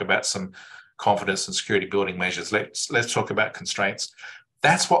actually talk about some confidence and security building measures. Let's talk about constraints.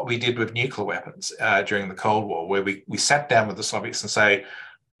 That's what we did with nuclear weapons during the Cold War, where we sat down with the Soviets and say,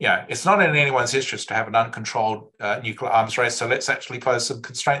 it's not in anyone's interest to have an uncontrolled nuclear arms race. So let's actually pose some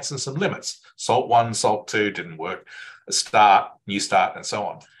constraints and some limits. SALT 1, SALT 2 didn't work. A START, New START, and so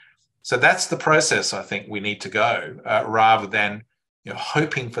on. So that's the process I think we need to go, rather than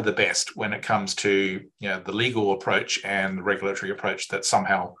hoping for the best when it comes to the legal approach and the regulatory approach that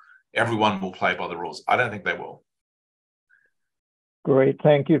somehow everyone will play by the rules. I don't think they will. Great,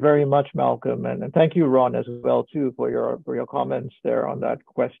 thank you very much, Malcolm, and thank you, Ron, as well too for your comments there on that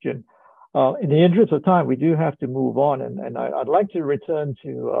question. In the interest of time, we do have to move on, and I'd like to return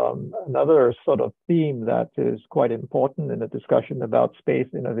to another sort of theme that is quite important in the discussion about space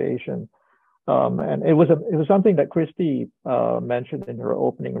innovation. And it was something that Kristi mentioned in her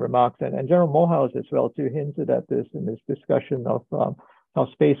opening remarks, and General Morehouse as well too hinted at this in this discussion of how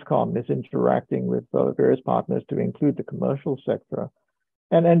Spacecom is interacting with various partners to include the commercial sector.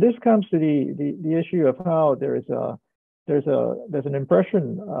 And this comes to the issue of how there's an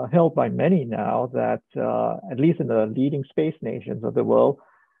impression held by many now that, at least in the leading space nations of the world,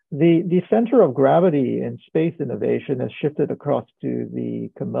 the center of gravity in space innovation has shifted across to the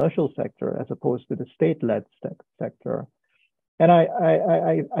commercial sector as opposed to the state-led sector. And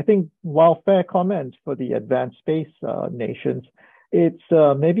I think while fair comment for the advanced space nations, it's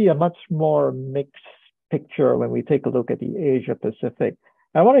maybe a much more mixed picture when we take a look at the Asia Pacific.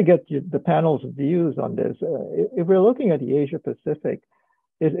 I want to get the panel's views on this. If we're looking at the Asia Pacific,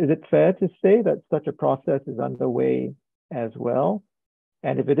 is it fair to say that such a process is underway as well?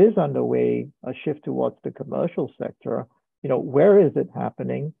 And if it is underway, a shift towards the commercial sector, where is it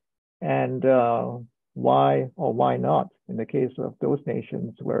happening, and why or why not? In the case of those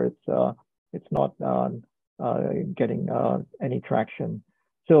nations where it's not getting any traction.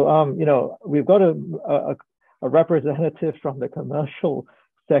 So we've got a representative from the commercial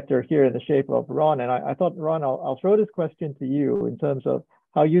sector here in the shape of Ron. And I thought, Ron, I'll throw this question to you in terms of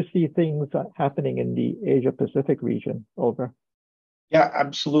how you see things happening in the Asia Pacific region. Over. Yeah,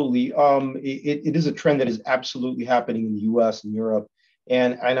 absolutely. It is a trend that is absolutely happening in the US and Europe.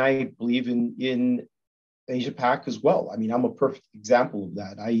 And I believe in Asia Pac as well. I mean, I'm a perfect example of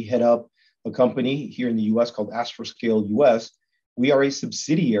that. I head up a company here in the US called Astroscale US. We are a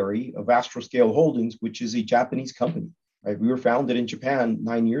subsidiary of Astroscale Holdings, which is a Japanese company. right? We were founded in Japan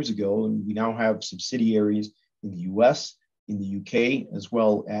 9 years ago, and we now have subsidiaries in the US, in the UK, as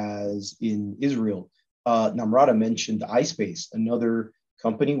well as in Israel. Namrata mentioned iSpace, another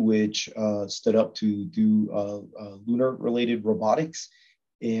company which stood up to do lunar-related robotics.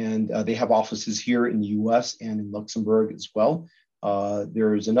 And they have offices here in the US and in Luxembourg as well.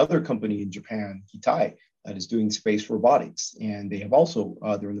 There's another company in Japan, Hitai, that is doing space robotics. And they have also,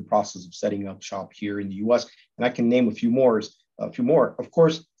 they're in the process of setting up shop here in the US. And I can name a few more. Of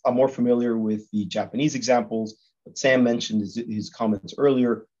course, I'm more familiar with the Japanese examples, but Sam mentioned his comments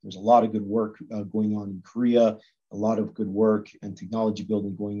earlier. There's a lot of good work going on in Korea, a lot of good work and technology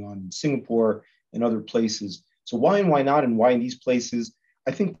building going on in Singapore and other places. So why and why not, and why in these places?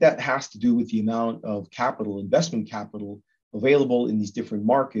 I think that has to do with the amount of capital, investment capital, available in these different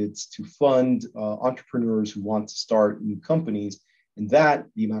markets to fund entrepreneurs who want to start new companies. And that,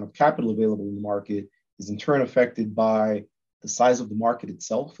 the amount of capital available in the market, is in turn affected by the size of the market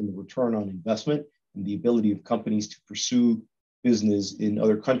itself and the return on investment and the ability of companies to pursue business in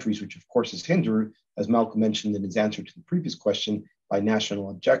other countries, which of course is hindered, as Malcolm mentioned in his answer to the previous question, by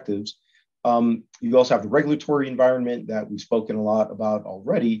national objectives. You also have the regulatory environment that we've spoken a lot about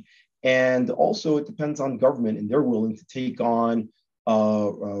already. And also it depends on government, and they're willing to take on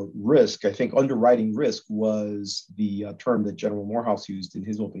risk. I think underwriting risk was the term that General Morehouse used in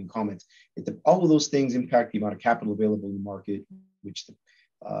his opening comments. All of those things impact the amount of capital available in the market, which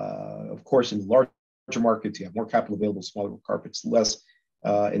of course in the larger markets, you have more capital available, smaller markets, less.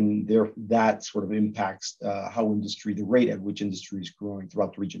 And that sort of impacts how industry, the rate at which industry is growing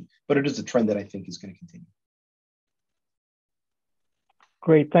throughout the region. But it is a trend that I think is going to continue.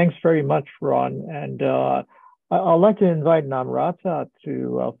 Great, thanks very much, Ron. And I'd like to invite Namrata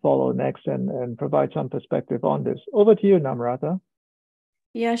to follow next and provide some perspective on this. Over to you, Namrata.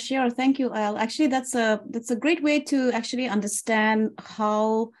 Yeah, sure. Thank you, Al. Actually, that's a great way to actually understand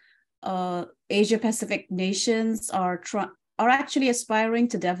how Asia-Pacific nations are actually aspiring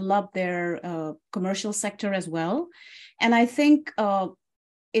to develop their commercial sector as well. And I think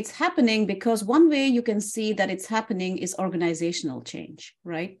it's happening because one way you can see that it's happening is organizational change,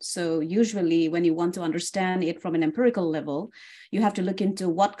 right? So usually when you want to understand it from an empirical level, you have to look into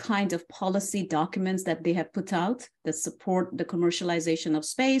what kind of policy documents that they have put out that support the commercialization of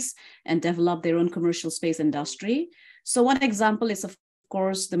space and develop their own commercial space industry. So one example is, of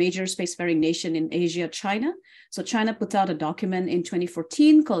course, the major spacefaring nation in Asia, China. So China put out a document in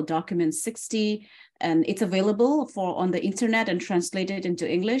 2014 called Document 60, and it's available on the internet and translated into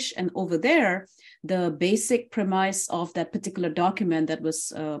English. And over there, the basic premise of that particular document that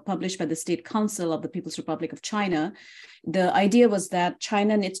was published by the State Council of the People's Republic of China, the idea was that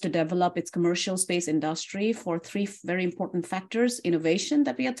China needs to develop its commercial space industry for three very important factors: innovation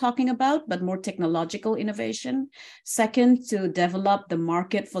that we are talking about, but more technological innovation. Second, to develop the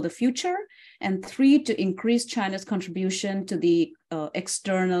market for the future. And three, to increase China's contribution to the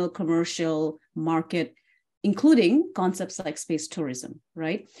external commercial market, including concepts like space tourism,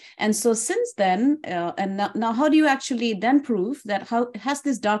 right? And so since then, and now how do you actually then prove that how has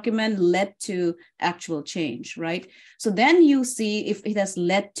this document led to actual change, right? So then you see if it has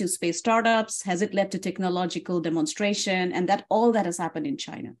led to space startups, has it led to technological demonstration, and that all that has happened in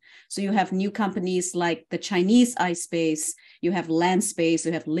China. So you have new companies like the Chinese iSpace, you have Landspace,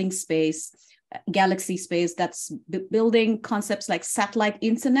 you have Link Space, Galaxy Space, that's building concepts like satellite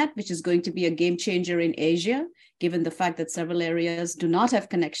internet, which is going to be a game changer in Asia, given the fact that several areas do not have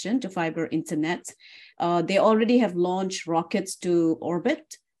connection to fiber internet. They already have launched rockets to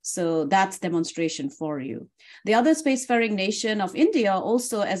orbit. So that's demonstration for you. The other spacefaring nation of India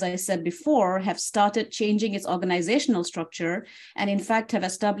also, as I said before, have started changing its organizational structure and in fact have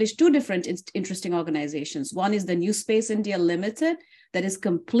established two different interesting organizations. One is the New Space India Limited, that is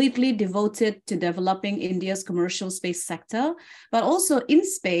completely devoted to developing India's commercial space sector, but also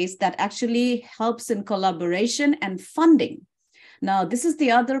InSpace that actually helps in collaboration and funding. Now, this is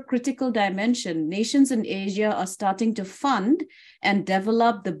the other critical dimension. Nations in Asia are starting to fund and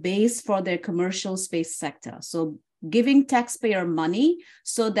develop the base for their commercial space sector. So giving taxpayer money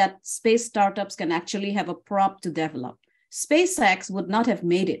so that space startups can actually have a prop to develop. SpaceX would not have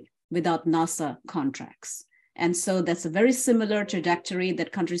made it without NASA contracts. And so that's a very similar trajectory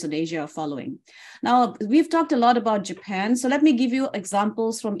that countries in Asia are following. Now, we've talked a lot about Japan. So let me give you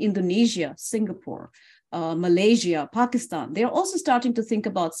examples from Indonesia, Singapore, Malaysia, Pakistan. They're also starting to think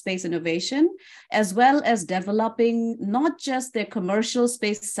about space innovation, as well as developing not just their commercial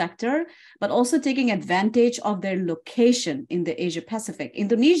space sector, but also taking advantage of their location in the Asia Pacific.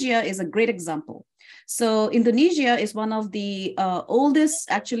 Indonesia is a great example. So Indonesia is one of the oldest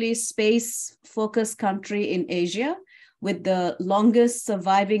actually space-focused country in Asia. with the longest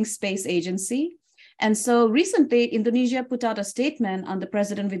surviving space agency. And so recently, Indonesia put out a statement under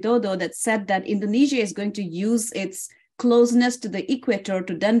President Widodo that said that Indonesia is going to use its closeness to the equator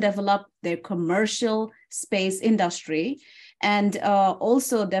to then develop their commercial space industry and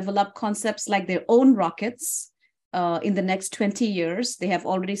also develop concepts like their own rockets in the next 20 years. They have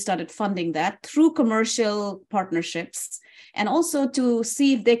already started funding that through commercial partnerships, and also to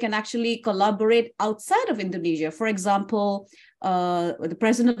see if they can actually collaborate outside of Indonesia. For example, the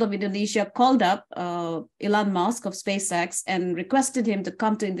president of Indonesia called up Elon Musk of SpaceX and requested him to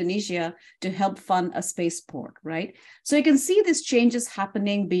come to Indonesia to help fund a spaceport, right? So you can see these changes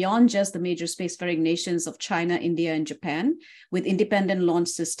happening beyond just the major spacefaring nations of China, India, and Japan with independent launch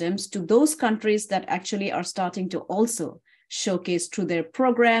systems to those countries that actually are starting to also showcase through their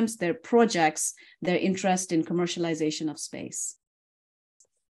programs, their projects, their interest in commercialization of space.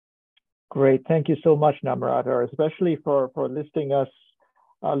 Great, thank you so much, Namrata, especially for listing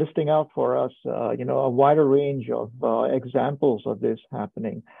out for us, a wider range of examples of this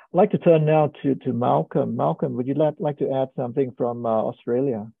happening. I'd like to turn now to Malcolm. Malcolm, would you like to add something from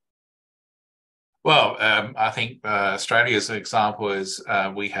Australia? Well, I think Australia's example is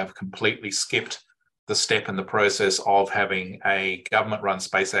we have completely skipped the step in the process of having a government-run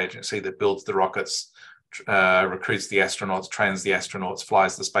space agency that builds the rockets, recruits the astronauts, trains the astronauts,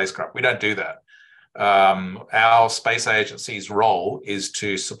 flies the spacecraft. We don't do that. Our space agency's role is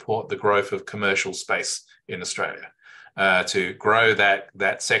to support the growth of commercial space in Australia, to grow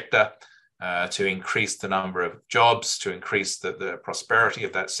that sector, to increase the number of jobs, to increase the prosperity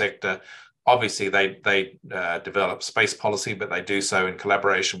of that sector. Obviously, they develop space policy, but they do so in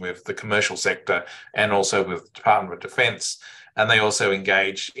collaboration with the commercial sector and also with the Department of Defense. And they also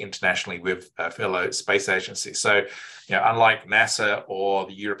engage internationally with fellow space agencies. So, unlike NASA or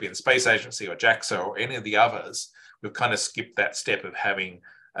the European Space Agency or JAXA or any of the others, we've kind of skipped that step of having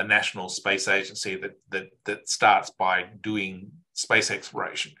a national space agency that starts by doing space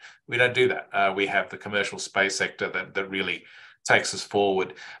exploration. We don't do that. We have the commercial space sector that really takes us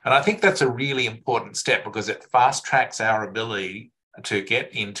forward. And I think that's a really important step because it fast tracks our ability to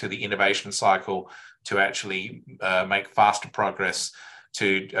get into the innovation cycle, to actually make faster progress,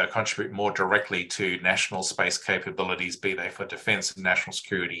 to contribute more directly to national space capabilities, be they for defense and national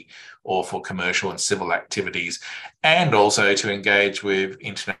security or for commercial and civil activities, and also to engage with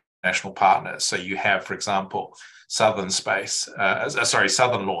international partners. So you have, for example, Southern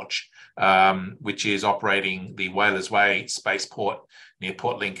Launch, which is operating the Whalers Way spaceport near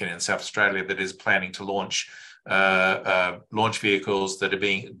Port Lincoln in South Australia that is planning to launch launch vehicles that are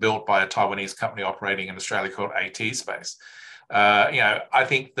being built by a Taiwanese company operating in Australia called AT Space. I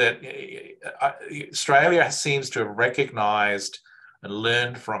think that Australia seems to have recognized and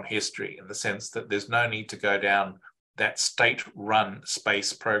learned from history in the sense that there's no need to go down that state-run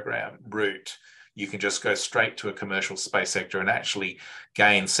space program route. You can just go straight to a commercial space sector and actually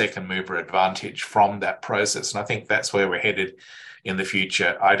gain second mover advantage from that process. And I think that's where we're headed in the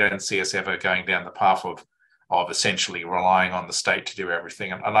future. I don't see us ever going down the path of essentially relying on the state to do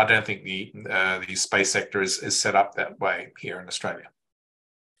everything. And I don't think the space sector is set up that way here in Australia.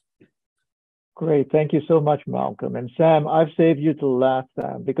 Great, thank you so much, Malcolm. And Sam, I've saved you to last,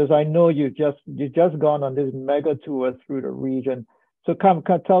 Sam, because I know you've just gone on this mega tour through the region. So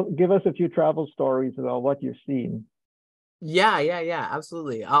give us a few travel stories about what you've seen. Yeah,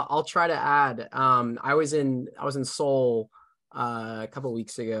 absolutely. I'll try to add. I was in Seoul a couple of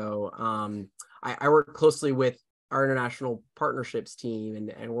weeks ago. I work closely with our international partnerships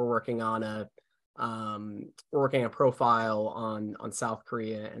team, and we're working on a profile on South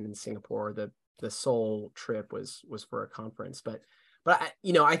Korea and in Singapore. The Seoul trip was for a conference, but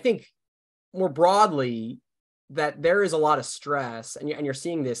I think more broadly that there is a lot of stress, and you're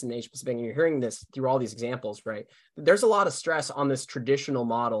seeing this in Asia Pacific, and you're hearing this through all these examples, right? There's a lot of stress on this traditional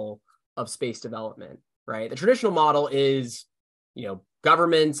model of space development, right? The traditional model is,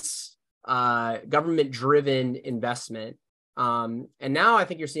 governments. Government-driven investment, and now I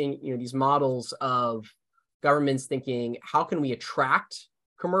think you're seeing these models of governments thinking, how can we attract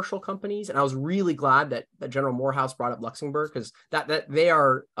commercial companies? And I was really glad that General Morehouse brought up Luxembourg, because that they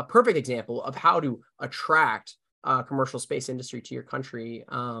are a perfect example of how to attract commercial space industry to your country.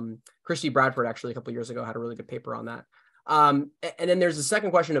 Kristi Bradford actually a couple of years ago had a really good paper on that. And then there's the second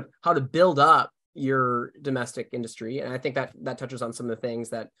question of how to build up your domestic industry, and I think that touches on some of the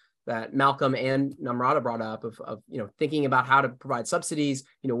things that Malcolm and Namrata brought up of thinking about how to provide subsidies,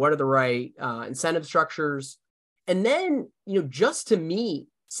 what are the right incentive structures, and then just to meet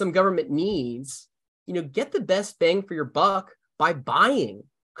some government needs, get the best bang for your buck by buying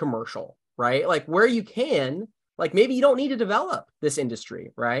commercial, right? Like where you can, like maybe you don't need to develop this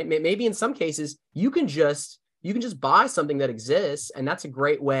industry, right? Maybe in some cases you can just buy something that exists, and that's a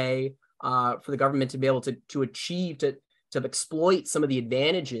great way for the government to be able to achieve to exploit some of the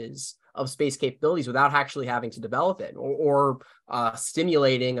advantages of space capabilities without actually having to develop it or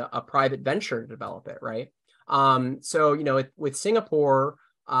stimulating a private venture to develop it, right? So, with Singapore,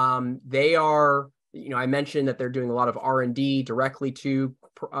 they are, I mentioned that they're doing a lot of R&D directly to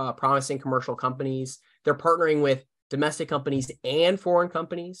promising commercial companies. They're partnering with domestic companies and foreign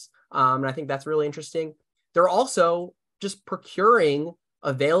companies. And I think that's really interesting. They're also just procuring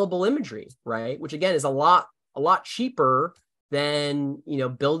available imagery, right? Which again is a lot cheaper than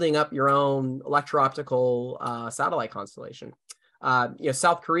building up your own electro-optical satellite constellation.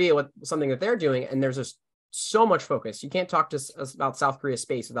 South Korea, something that they're doing, and there's just so much focus. You can't talk to us about South Korea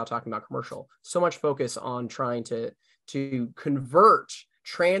space without talking about commercial. So much focus on trying to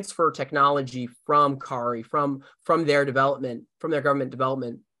transfer technology from CARI, from their development, from their government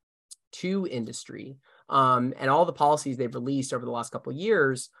development to industry. And all the policies they've released over the last couple of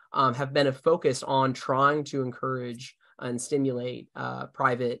years have been focused on trying to encourage and stimulate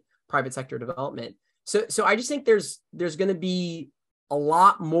private sector development. So I just think there's going to be a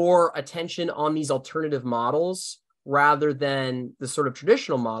lot more attention on these alternative models rather than the sort of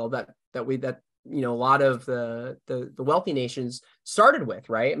traditional model that a lot of the wealthy nations started with,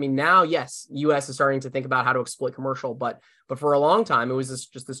 right? I mean, now, yes, U.S. is starting to think about how to exploit commercial, but for a long time, it was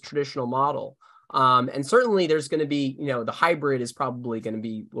just this traditional model. And certainly there's going to be, the hybrid is probably going to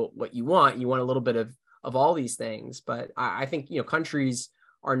be what you want. You want a little bit of all these things. But I think, countries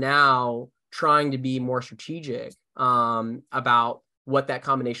are now trying to be more strategic about what that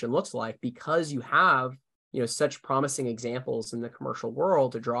combination looks like, because you have, such promising examples in the commercial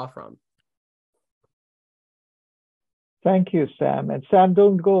world to draw from. Thank you, Sam. And Sam,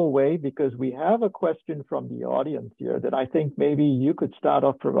 don't go away, because we have a question from the audience here that I think maybe you could start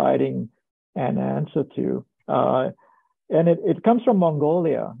off providing an answer to. And it comes from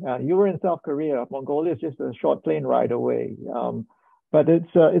Mongolia. You were in South Korea. Mongolia is just a short plane ride away. But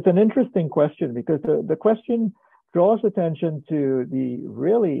it's an interesting question, because the question draws attention to the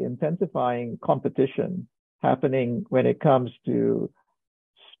really intensifying competition happening when it comes to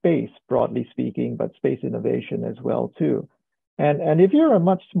space, broadly speaking, but space innovation as well too. And if you're a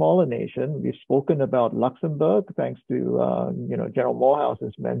much smaller nation, we've spoken about Luxembourg, thanks to General Morehouse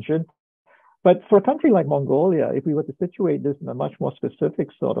has mentioned. But for a country like Mongolia, if we were to situate this in a much more specific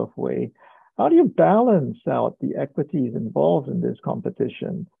sort of way, how do you balance out the equities involved in this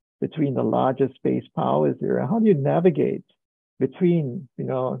competition between the largest space powers there? How do you navigate between,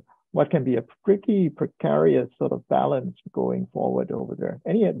 what can be a pretty precarious sort of balance going forward over there?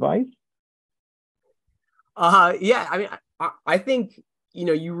 Any advice? Yeah, I mean, I think,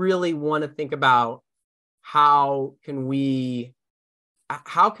 you really want to think about how can we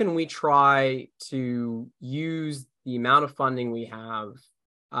try to use the amount of funding we have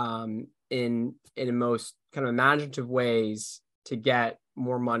in most kind of imaginative ways to get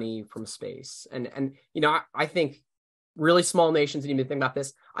more money from space. And I think really small nations need to think about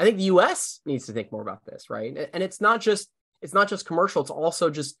this. I think the US needs to think more about this, right? And it's not just commercial, it's also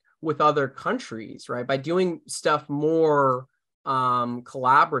just with other countries, right? By doing stuff more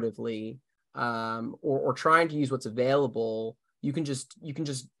collaboratively or trying to use what's available, you can just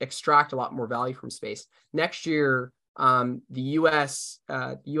extract a lot more value from space. Next year, the U.S.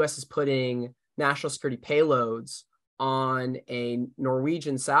 is putting national security payloads on a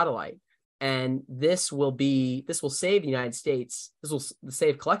Norwegian satellite, and this will save the United States. This will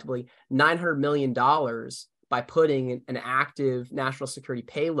save collectively $900 million by putting an active national security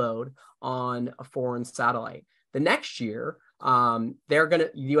payload on a foreign satellite. The next year,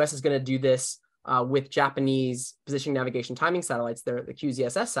 the U.S. is gonna do this with Japanese positioning, navigation, timing satellites. They're the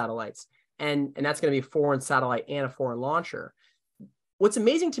QZSS satellites, and that's going to be a foreign satellite and a foreign launcher. What's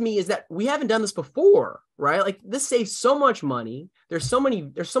amazing to me is that we haven't done this before, right? Like, this saves so much money. There's so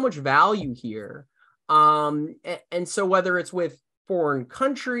much value here, and so whether it's with foreign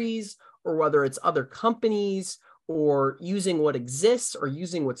countries or whether it's other companies or using what exists or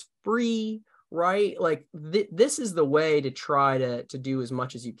using what's free, right? Like this is the way to try to do as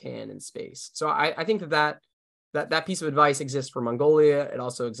much as you can in space. So I think that piece of advice exists for Mongolia. It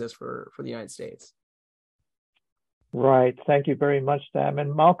also exists for the United States. Right. Thank you very much, Sam.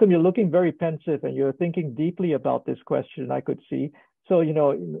 And Malcolm, you're looking very pensive and you're thinking deeply about this question, I could see. So,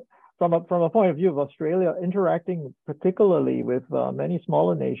 from a point of view of Australia, interacting particularly with many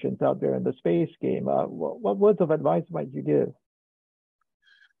smaller nations out there in the space game, what words of advice might you give?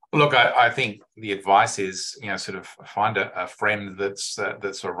 Look, I think the advice is, sort of find a friend that's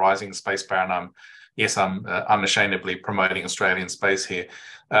a rising space paradigm yes, I'm unashamedly promoting Australian space here.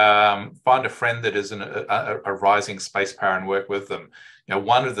 Find a friend that is a rising space power and work with them. You know,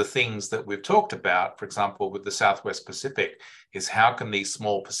 one of the things that we've talked about, for example, with the Southwest Pacific, is how can these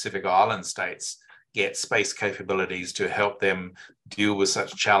small Pacific island states get space capabilities to help them deal with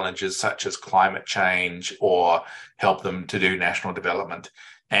such challenges such as climate change, or help them to do national development.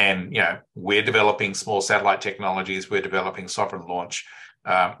 And, you know, we're developing small satellite technologies, we're developing sovereign launch.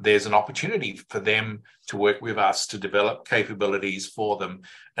 There's an opportunity for them to work with us to develop capabilities for them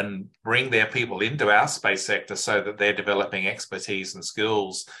and bring their people into our space sector so that they're developing expertise and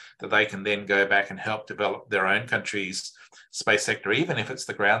skills that they can then go back and help develop their own country's space sector, even if it's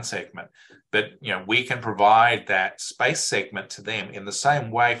the ground segment. But, you know, we can provide that space segment to them in the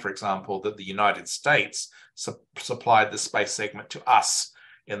same way, for example, that the United States supplied the space segment to us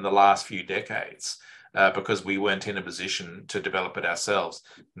in the last few decades. Because we weren't in a position to develop it ourselves.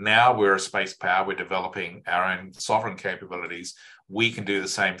 Now we're a space power, we're developing our own sovereign capabilities. We can do the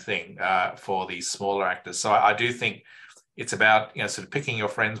same thing for these smaller actors. So I do think it's about, you know, sort of picking your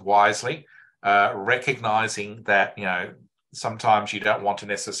friends wisely, recognizing that, you know, sometimes you don't want to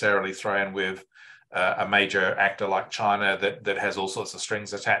necessarily throw in with a major actor like China that has all sorts of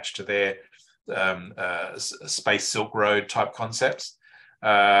strings attached to their space Silk Road type concepts.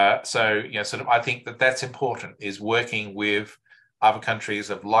 So, you know, sort of, I think that's important, is working with other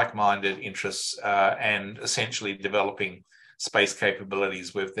countries of like-minded interests and essentially developing space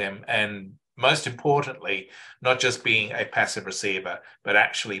capabilities with them. And most importantly, not just being a passive receiver, but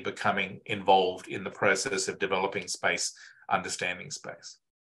actually becoming involved in the process of developing space, understanding space.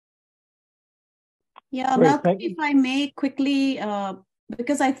 Yeah, Malcolm, if I may quickly,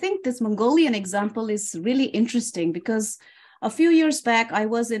 because I think this Mongolian example is really interesting, because a few years back, I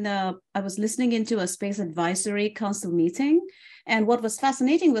was listening into a Space Advisory Council meeting. And what was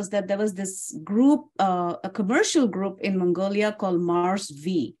fascinating was that there was this group, a commercial group in Mongolia called Mars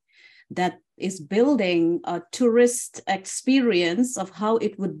V, that is building a tourist experience of how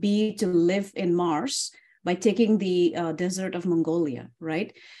it would be to live in Mars by taking the desert of Mongolia,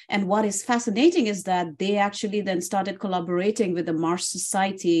 right? And what is fascinating is that they actually then started collaborating with the Mars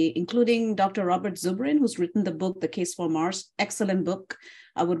Society, including Dr. Robert Zubrin, who's written the book, The Case for Mars, excellent book.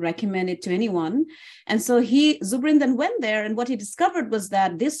 I would recommend it to anyone. And so Zubrin then went there, and what he discovered was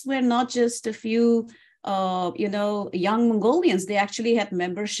that this were not just a few young Mongolians. They actually had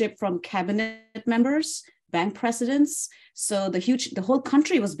membership from cabinet members, bank presidents. So the whole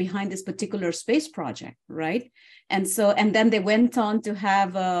country was behind this particular space project, right? And then they went on to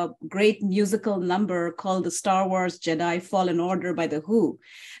have a great musical number called the Star Wars Jedi Fallen Order by The Who.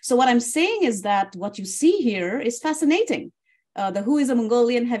 So what I'm saying is that what you see here is fascinating. The Who is a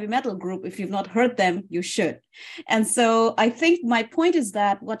Mongolian heavy metal group. If you've not heard them, you should. And so I think my point is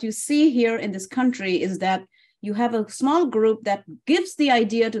that what you see here in this country is that you have a small group that gives the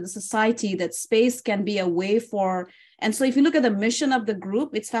idea to the society that space can be a way for. And so if you look at the mission of the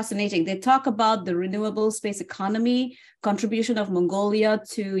group, it's fascinating. They talk about the renewable space economy, contribution of Mongolia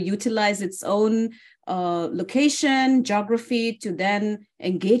to utilize its own location, geography, to then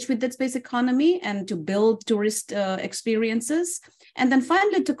engage with that space economy and to build tourist experiences. And then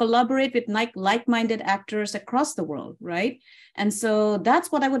finally, to collaborate with like-minded actors across the world, right? And so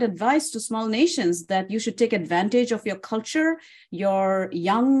that's what I would advise to small nations, that you should take advantage of your culture, your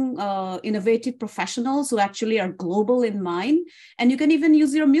young, innovative professionals who actually are global in mind. And you can even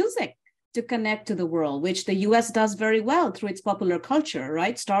use your music to connect to the world, which the US does very well through its popular culture,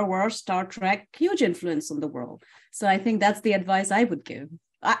 right? Star Wars, Star Trek, huge influence on the world. So I think that's the advice I would give.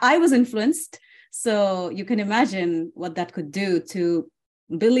 I was influenced, so you can imagine what that could do to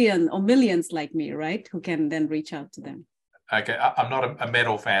billion or millions like me, right? Who can then reach out to them. Okay, I'm not a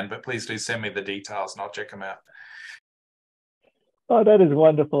metal fan, but please do send me the details and I'll check them out. Oh, that is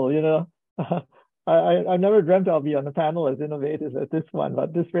wonderful. You know, I never dreamt I'll be on a panel as innovative as this one,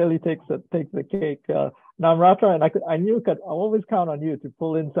 but this really takes the cake. Namrata, and I knew I always count on you to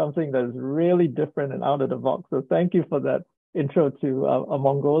pull in something that is really different and out of the box. So thank you for that intro to a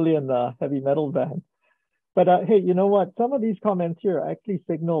Mongolian heavy metal band. But hey, you know what? Some of these comments here actually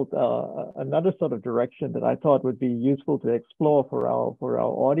signaled another sort of direction that I thought would be useful to explore for our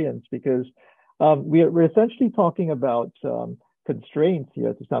audience, because we're essentially talking about constraints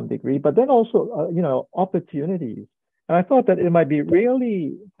here to some degree, but then also opportunities. And I thought that it might be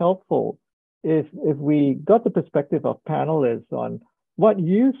really helpful if we got the perspective of panelists on what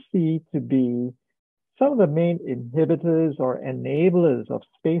you see to be some of the main inhibitors or enablers of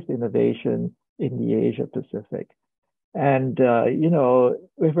space innovation in the Asia Pacific. And,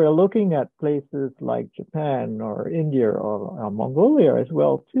 if we're looking at places like Japan or India or Mongolia as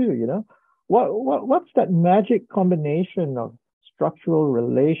well too, what's that magic combination of structural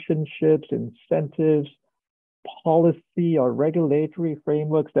relationships, incentives, policy, or regulatory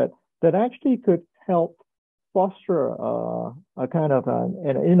frameworks that actually could help foster a kind of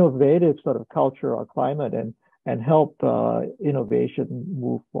an innovative sort of culture or climate and help innovation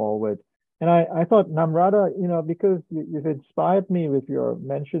move forward? And I thought, Namrata, because you've inspired me with your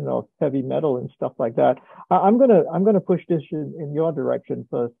mention of heavy metal and stuff like that, I'm gonna push this in your direction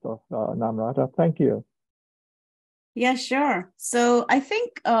first, Namrata. Thank you. Yeah, sure. So I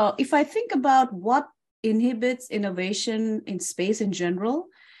think if I think about what inhibits innovation in space in general,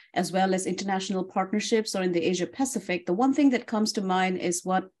 as well as international partnerships or in the Asia Pacific, the one thing that comes to mind is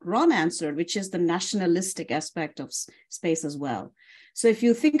what Ron answered, which is the nationalistic aspect of space as well. So if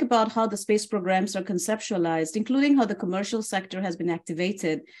you think about how the space programs are conceptualized, including how the commercial sector has been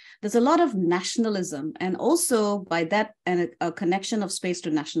activated, there's a lot of nationalism, and also by that a connection of space to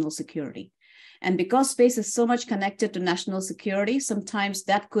national security. And because space is so much connected to national security, sometimes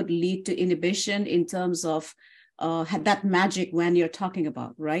that could lead to inhibition in terms of that magic when you're talking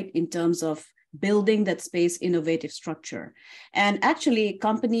about, right? In terms of building that space innovative structure. And actually,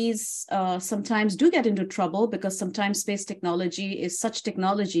 companies sometimes do get into trouble because sometimes space technology is such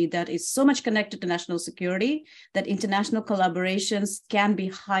technology that is so much connected to national security that international collaborations can be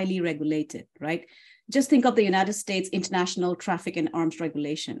highly regulated, right? Just think of the United States International Traffic in Arms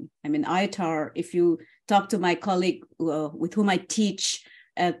Regulation. I mean, ITAR, if you talk to my colleague with whom I teach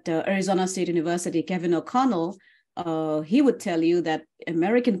at Arizona State University, Kevin O'Connell, he would tell you that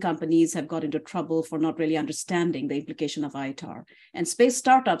American companies have got into trouble for not really understanding the implication of ITAR. And space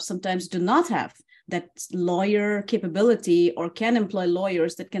startups sometimes do not have that lawyer capability or can employ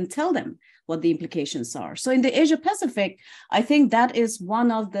lawyers that can tell them what the implications are. So in the Asia Pacific, I think that is one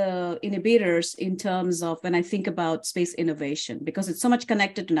of the inhibitors in terms of when I think about space innovation, because it's so much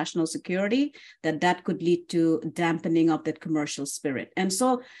connected to national security that could lead to dampening of that commercial spirit. And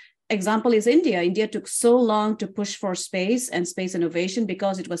so example is India. India took so long to push for space and space innovation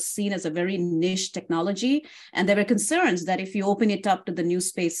because it was seen as a very niche technology. And there were concerns that if you open it up to the new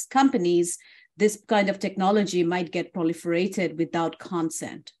space companies, this kind of technology might get proliferated without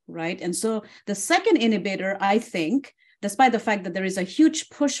consent, right? And so the second inhibitor, I think, despite the fact that there is a huge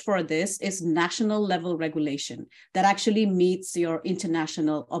push for this, is national level regulation that actually meets your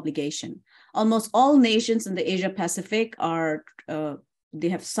international obligation. Almost all nations in the Asia Pacific they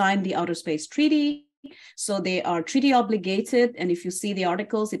have signed the Outer Space Treaty. So they are treaty obligated. And if you see the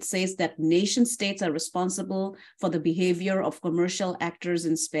articles, it says that nation states are responsible for the behavior of commercial actors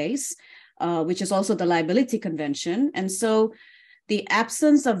in space, which is also the Liability Convention. And so the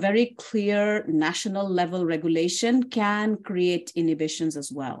absence of very clear national level regulation can create inhibitions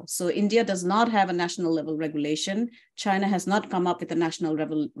as well. So India does not have a national level regulation. China has not come up with a national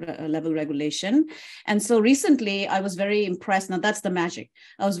level regulation. And so recently I was very impressed. Now that's the magic.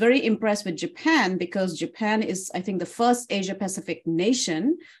 I was very impressed with Japan because Japan is, I think, the first Asia Pacific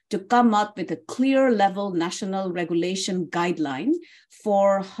nation to come up with a clear level national regulation guideline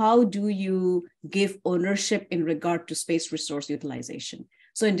for how do you give ownership in regard to space resource utilization.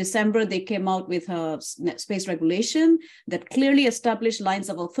 So in December, they came out with a space regulation that clearly established lines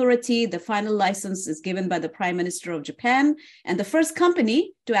of authority. The final license is given by the Prime Minister of Japan. And the first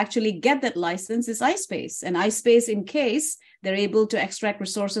company to actually get that license is iSpace. And iSpace, in case they're able to extract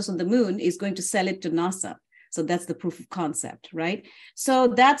resources on the moon, is going to sell it to NASA. So that's the proof of concept, right? So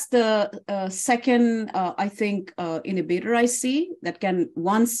that's the second, I think, inhibitor I see that can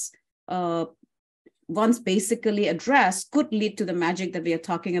once basically addressed could lead to the magic that we are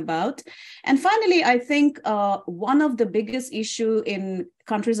talking about. And finally, I think one of the biggest issue in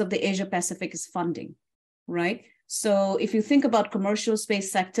countries of the Asia Pacific is funding, right? So if you think about commercial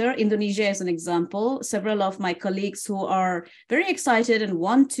space sector, Indonesia as an example, several of my colleagues who are very excited and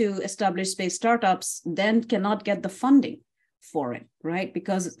want to establish space startups then cannot get the funding for it, right?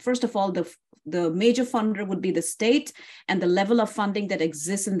 Because first of all, the major funder would be the state, and the level of funding that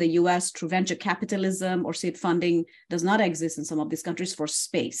exists in the US through venture capitalism or seed funding does not exist in some of these countries for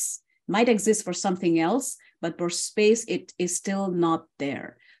space. Might exist for something else, but for space, it is still not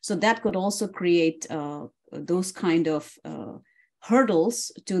there. So that could also create those kind of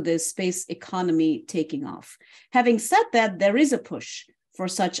hurdles to the space economy taking off. Having said that, there is a push for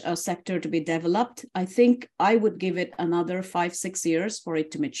such a sector to be developed. I think I would give it another 5-6 years for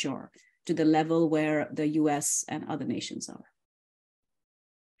it to mature to the level where the US and other nations are.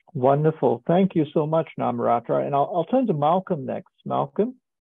 Wonderful. Thank you so much, Namrata. And I'll turn to Malcolm next. Malcolm?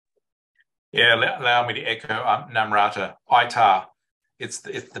 Yeah, allow me to echo Namrata. ITAR it's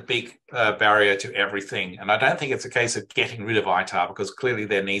the big barrier to everything. And I don't think it's a case of getting rid of ITAR, because clearly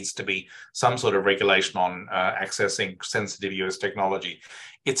there needs to be some sort of regulation on accessing sensitive US technology.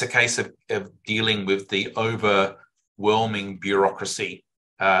 It's a case of dealing with the overwhelming bureaucracy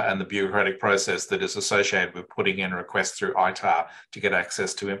and the bureaucratic process that is associated with putting in requests through ITAR to get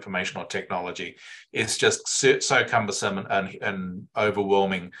access to information or technology. It's just so cumbersome and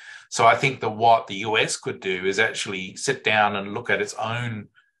overwhelming. So I think that what the US could do is actually sit down and look at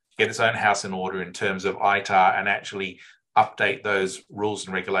get its own house in order in terms of ITAR, and actually update those rules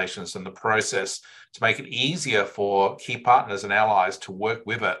and regulations and the process to make it easier for key partners and allies to work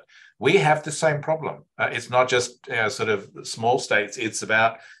with it. We have the same problem. It's not just sort of small states. It's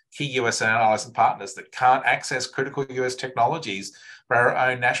about key US allies and partners that can't access critical US technologies for our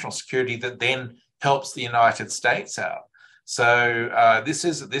own national security that then helps the United States out. So this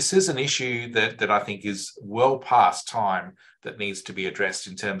is an issue that I think is well past time that needs to be addressed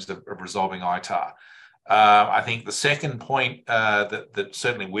in terms of resolving ITAR. I think the second point that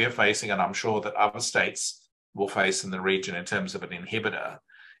certainly we're facing, and I'm sure that other states will face in the region in terms of an inhibitor,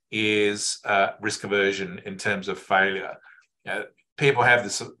 is risk aversion in terms of failure. People have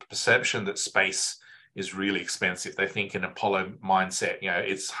this perception that space is really expensive. They think in Apollo mindset,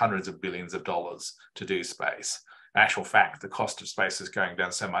 it's hundreds of billions of dollars to do space. In actual fact, the cost of space is going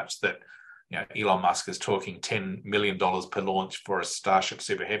down so much that Elon Musk is talking $10 million per launch for a Starship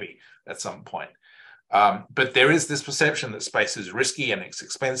Super Heavy at some point. But there is this perception that space is risky and it's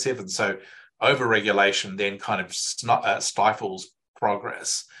expensive, and so over-regulation then kind of stifles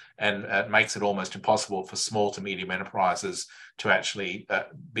progress and makes it almost impossible for small to medium enterprises to actually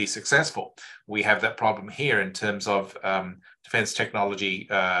be successful. We have that problem here in terms of defense technology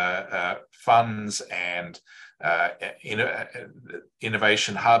funds and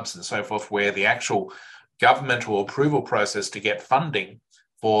innovation hubs and so forth, where the actual governmental approval process to get funding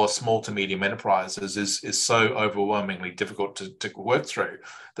for small to medium enterprises is so overwhelmingly difficult to work through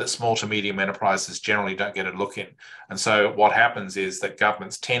that small to medium enterprises generally don't get a look in. And so what happens is that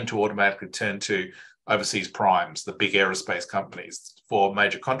governments tend to automatically turn to overseas primes, the big aerospace companies, for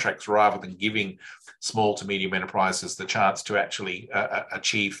major contracts, rather than giving small to medium enterprises the chance to actually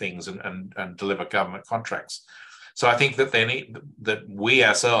achieve things and deliver government contracts. So I think that we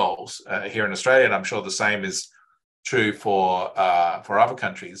ourselves here in Australia, and I'm sure the same is true for other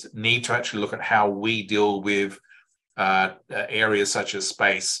countries, need to actually look at how we deal with areas such as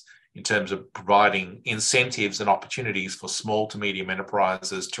space in terms of providing incentives and opportunities for small to medium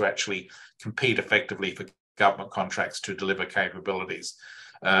enterprises to actually compete effectively for government contracts to deliver capabilities.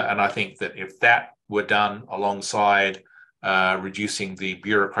 And I think that if that were done alongside reducing the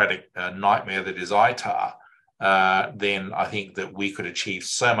bureaucratic nightmare that is ITAR, then I think that we could achieve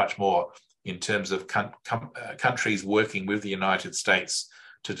so much more in terms of countries working with the United States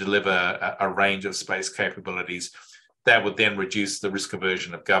to deliver a range of space capabilities that would then reduce the risk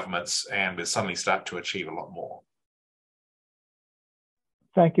aversion of governments, and we'd suddenly start to achieve a lot more.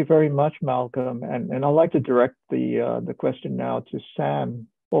 Thank you very much, Malcolm. And I'd like to direct the question now to Sam.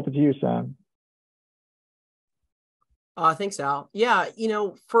 Over to you, Sam. Thanks, Al. Yeah,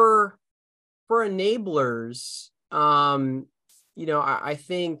 for enablers, I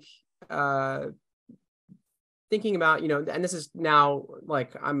think thinking about, and this is now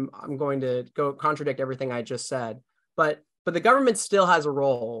like I'm going to go contradict everything I just said, but the government still has a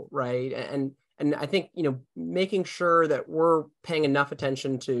role, right? And I think making sure that we're paying enough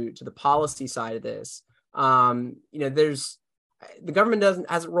attention to the policy side of this. The government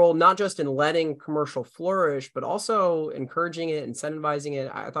has a role not just in letting commercial flourish, but also encouraging it, incentivizing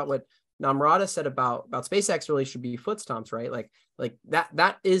it. I thought what Namrata said about SpaceX really should be foot stomps, right? Like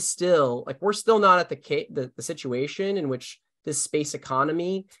that is still, like, we're still not at the situation in which this space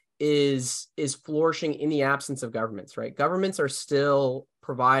economy is flourishing in the absence of governments, right? Governments are still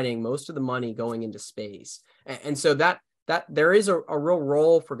providing most of the money going into space. And so that there is a real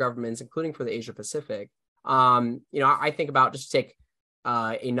role for governments, including for the Asia Pacific. I think about, just to take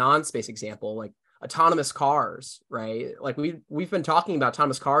a non-space example, like autonomous cars, right? Like we've been talking about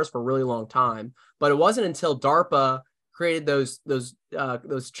autonomous cars for a really long time, but it wasn't until DARPA created those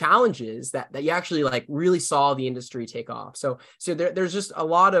challenges that you actually like really saw the industry take off. So there's just a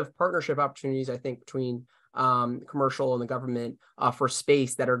lot of partnership opportunities, I think, between commercial and the government for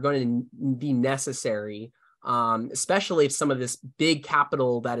space that are going to be necessary, especially if some of this big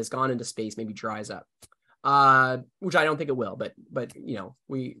capital that has gone into space maybe dries up. Which I don't think it will, but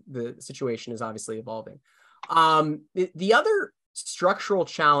the situation is obviously evolving. The other structural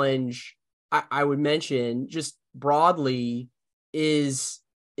challenge I would mention just broadly is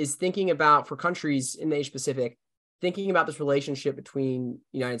thinking about, for countries in the Asia Pacific, thinking about this relationship between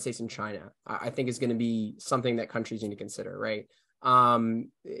the United States and China, I think is going to be something that countries need to consider, right?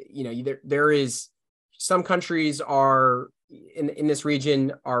 There is some countries are in this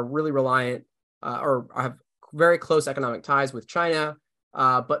region are really reliant or have very close economic ties with China,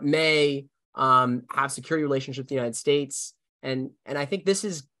 but may have security relationships with the United States. And I think this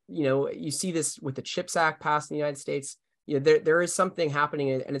is, you see this with the CHIPS Act passed in the United States. There is something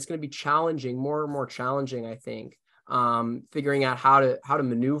happening, and it's going to be challenging, more and more challenging, I think, figuring out how to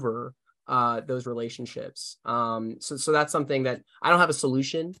maneuver those relationships. So that's something that I don't have a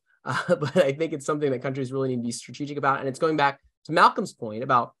solution, but I think it's something that countries really need to be strategic about. And it's going back to Malcolm's point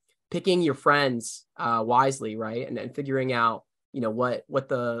about picking your friends wisely, right? And figuring out, what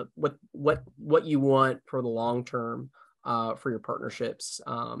you want for the long term for your partnerships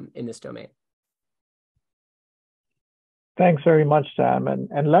in this domain. Thanks very much, Sam.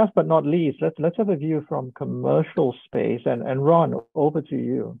 And last but not least, let's have a view from commercial space. And Ron, over to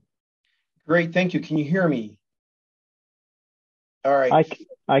you. Great, thank you. Can you hear me? All right.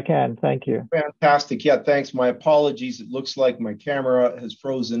 I can, thank you. Fantastic. Yeah, thanks. My apologies. It looks like my camera has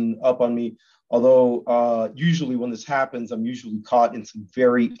frozen up on me. Although usually when this happens, I'm usually caught in some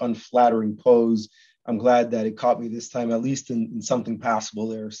very unflattering pose. I'm glad that it caught me this time, at least in something passable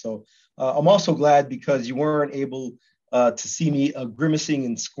there. So I'm also glad because you weren't able to see me grimacing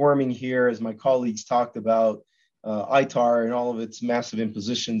and squirming here as my colleagues talked about ITAR and all of its massive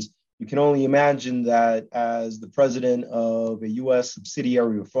impositions. You can only imagine that as the president of a U.S.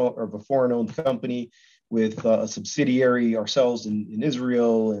 subsidiary of a foreign-owned company with a subsidiary ourselves in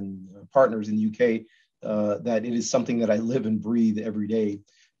Israel and partners in the UK, that it is something that I live and breathe every day.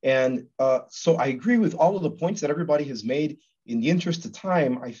 And so I agree with all of the points that everybody has made. In the interest of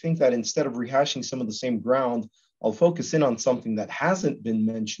time, I think that instead of rehashing some of the same ground, I'll focus in on something that hasn't been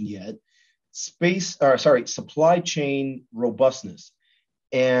mentioned yet, supply chain robustness.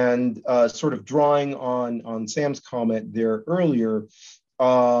 And sort of drawing on Sam's comment there earlier,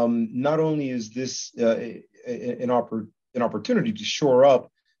 not only is this an opportunity to shore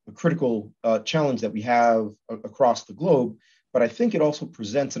up a critical challenge that we have across the globe, but I think it also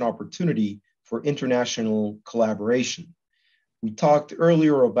presents an opportunity for international collaboration. We talked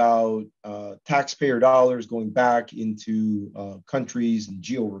earlier about taxpayer dollars going back into countries and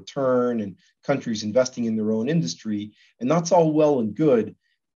geo-return and countries investing in their own industry, and that's all well and good.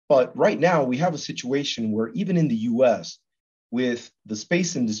 But right now, we have a situation where even in the US, with the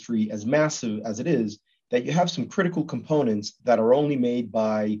space industry as massive as it is, that you have some critical components that are only made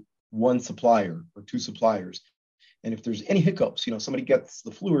by one supplier or two suppliers. And if there's any hiccups, somebody gets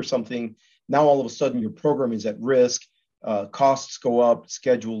the flu or something, now all of a sudden your program is at risk, costs go up,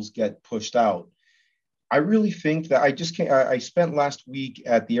 schedules get pushed out. I really think that I spent last week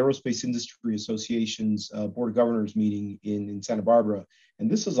at the Aerospace Industry Association's Board of Governors meeting in Santa Barbara. And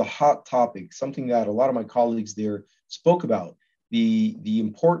this is a hot topic, something that a lot of my colleagues there spoke about, the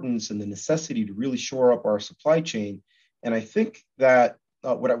importance and the necessity to really shore up our supply chain. And I think that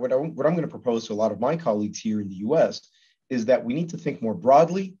what I'm going to propose to a lot of my colleagues here in the US is that we need to think more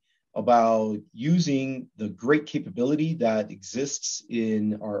broadly about using the great capability that exists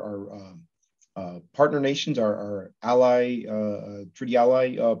in our partner nations, our treaty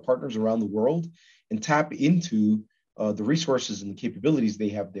ally partners around the world, and tap into the resources and the capabilities they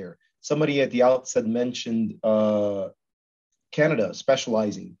have there. Somebody at the outset mentioned Canada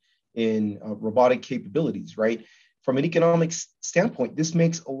specializing in robotic capabilities, right? From an economic standpoint, this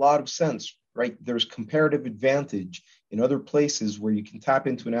makes a lot of sense, right? There's comparative advantage in other places where you can tap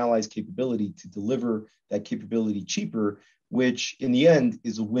into an ally's capability to deliver that capability cheaper, which in the end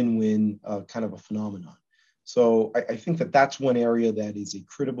is a win-win kind of a phenomenon. So I think that that's one area that is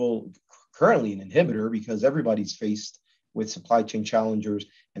currently an inhibitor because everybody's faced with supply chain challengers.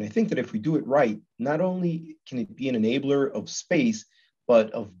 And I think that if we do it right, not only can it be an enabler of space,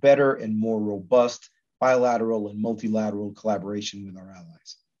 but of better and more robust bilateral and multilateral collaboration with our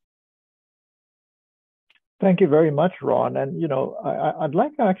allies. Thank you very much, Ron. And, I'd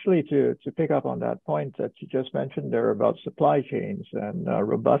like actually to pick up on that point that you just mentioned there about supply chains and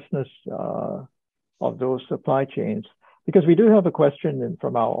robustness of those supply chains, because we do have a question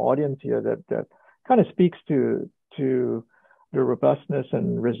from our audience here that kind of speaks to the robustness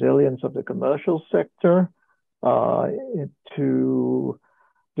and resilience of the commercial sector to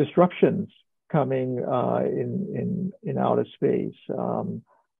disruptions coming in outer space.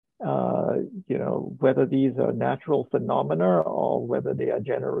 Whether these are natural phenomena or whether they are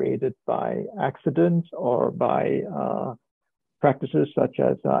generated by accident or by practices such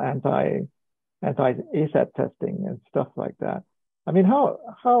as anti-ASAT testing and stuff like that. I mean, how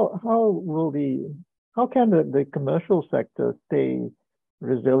will the how can the commercial sector stay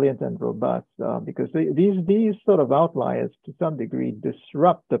resilient and robust? Because these sort of outliers, to some degree,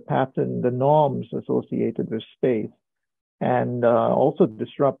 disrupt the pattern, the norms associated with space, and also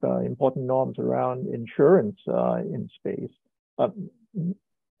disrupt important norms around insurance in space.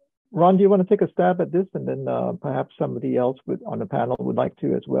 Ron, do you want to take a stab at this, and then perhaps somebody else on the panel would like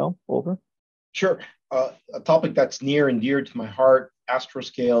to as well? Over. Sure. A topic that's near and dear to my heart.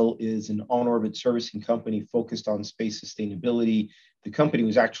 Astroscale is an on-orbit servicing company focused on space sustainability. The company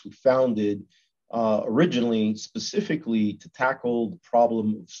was actually founded originally specifically to tackle the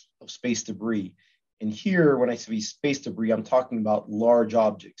problem of space debris. And here, when I say space debris, I'm talking about large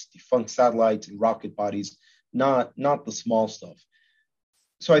objects, defunct satellites and rocket bodies, not the small stuff.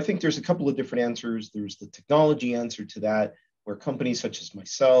 So I think there's a couple of different answers. There's the technology answer to that, where companies such as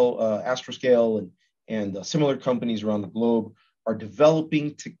myself, Astroscale, and similar companies around the globe are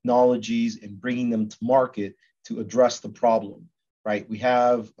developing technologies and bringing them to market to address the problem, right? We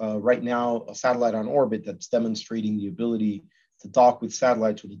have right now a satellite on orbit that's demonstrating the ability to dock with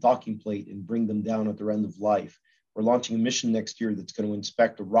satellites with a docking plate and bring them down at their end of life. We're launching a mission next year that's going to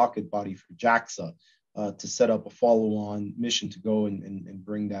inspect a rocket body for JAXA to set up a follow-on mission to go and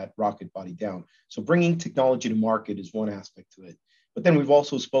bring that rocket body down. So bringing technology to market is one aspect to it. But then we've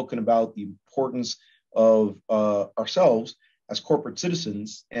also spoken about the importance of ourselves as corporate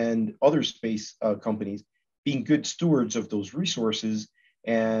citizens and other space companies being good stewards of those resources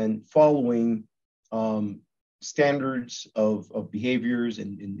and following standards of behaviors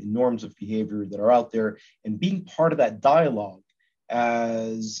and norms of behavior that are out there, and being part of that dialogue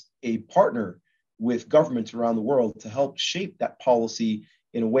as a partner with governments around the world to help shape that policy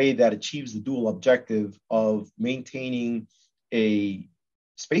in a way that achieves the dual objective of maintaining a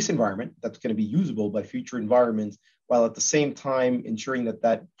space environment that's going to be usable by future environments, while at the same time ensuring that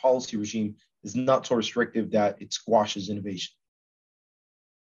that policy regime is not so restrictive that it squashes innovation.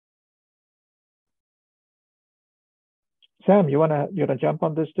 Sam, you wanna jump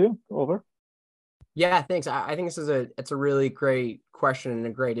on this too? Over. Yeah, thanks. I think it's a really great question and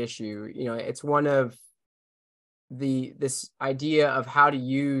a great issue. You know, it's one of this idea of how to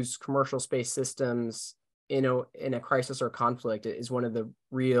use commercial space systems in a crisis or conflict is one of the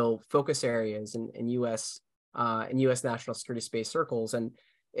real focus areas in U.S. national security space circles. And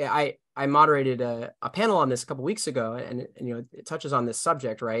I moderated a panel on this a couple weeks ago, and you know, it touches on this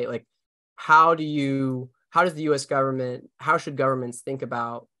subject, right? Like, how does the U.S. government, how should governments think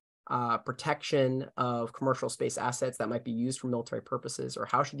about protection of commercial space assets that might be used for military purposes, or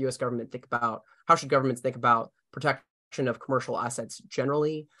how should governments think about protection of commercial assets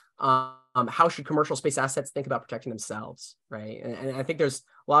generally? How should commercial space assets think about protecting themselves, right? And I think there's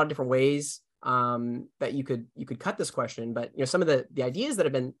a lot of different ways that you could cut this question, but you know, some of the ideas that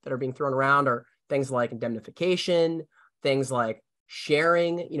are being thrown around are things like indemnification, things like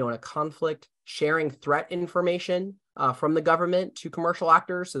sharing, you know, in a conflict, sharing threat information from the government to commercial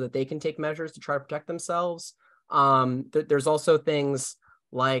actors so that they can take measures to try to protect themselves. There's also things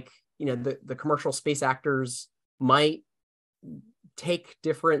like, you know, the commercial space actors might take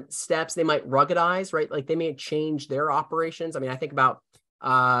different steps. They might ruggedize, right? Like they may change their operations. I mean, I think about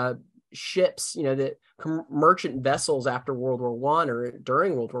ships, you know, that merchant vessels after World War I or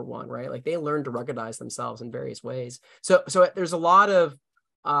during World War I, right? Like they learned to ruggedize themselves in various ways. So there's a lot of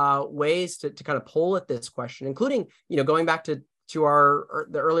ways to kind of pull at this question, including, you know, going back to the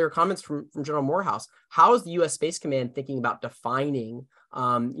earlier comments from General Morehouse. How is the U.S. Space Command thinking about defining,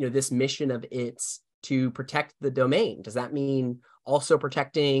 you know, this mission of its to protect the domain? Does that mean also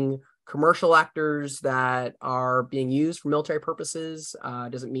protecting commercial actors that are being used for military purposes?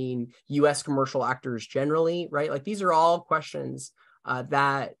 Does it mean U.S. commercial actors generally, right? Like these are all questions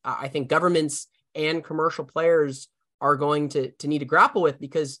that I think governments and commercial players are going to need to grapple with,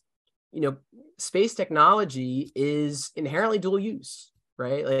 because, you know, space technology is inherently dual use,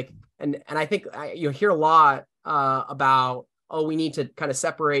 right? Like, and I think you hear a lot about, oh, we need to kind of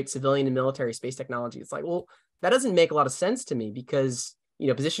separate civilian and military space technology. It's like, well, that doesn't make a lot of sense to me, because, you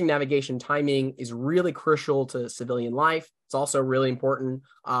know, positioning, navigation, timing is really crucial to civilian life. It's also really important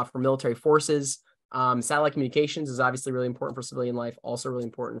for military forces. Satellite communications is obviously really important for civilian life, also really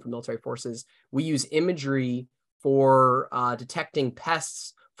important for military forces. We use imagery for detecting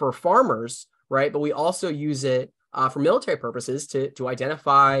pests for farmers, right? But we also use it for military purposes to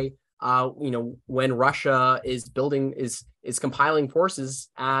identify, you know, when Russia is compiling forces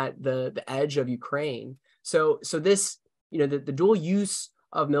at the edge of Ukraine. So this, you know, the dual use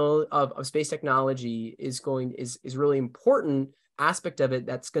of space technology is really important aspect of it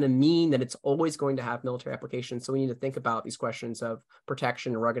that's going to mean that it's always going to have military applications. So we need to think about these questions of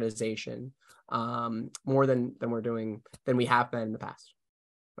protection and ruggedization more than we have been in the past.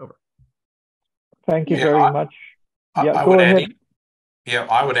 Over. Thank you very much. I would add in,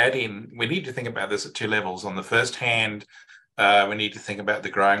 I would add in, we need to think about this at two levels. On the first hand, we need to think about the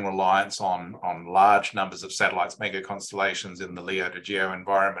growing reliance on large numbers of satellites, mega constellations in the LEO to GEO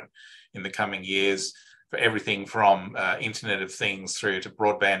environment in the coming years, for everything from Internet of Things through to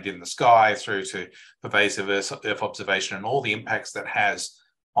broadband in the sky, through to pervasive Earth observation, and all the impacts that has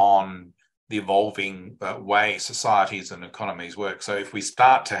on the evolving way societies and economies work. So if we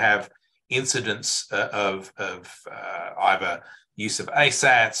start to have incidents of either use of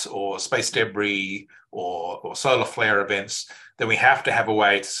ASATs or space debris or solar flare events, then we have to have a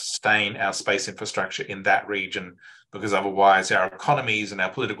way to sustain our space infrastructure in that region, because otherwise our economies and our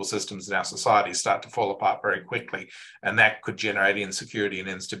political systems and our societies start to fall apart very quickly, and that could generate insecurity and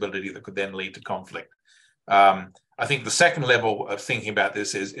instability that could then lead to conflict. I think the second level of thinking about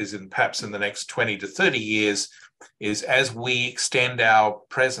this is perhaps in the next 20 to 30 years, is as we extend our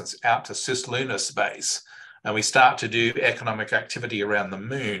presence out to cislunar space, and we start to do economic activity around the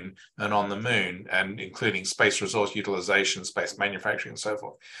moon and on the moon, and including space resource utilization, space manufacturing, and so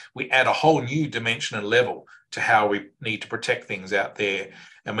forth, we add a whole new dimension and level to how we need to protect things out there.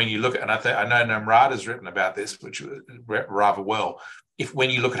 And when you look at, and I know Namrata has written about this, which rather well,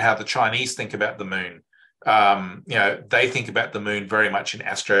 when you look at how the Chinese think about the moon, they think about the moon very much in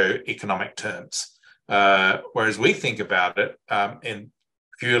astroeconomic terms, whereas we think about it in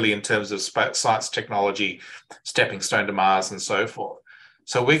purely in terms of science, technology, stepping stone to Mars, and so forth.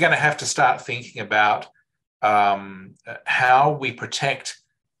 So we're going to have to start thinking about how we protect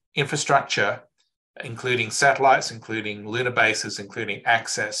infrastructure, including satellites, including lunar bases, including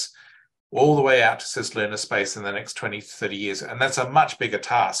access, all the way out to cislunar space in the next 20 to 30 years. And that's a much bigger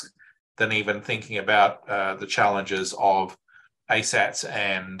task than even thinking about the challenges of ASATs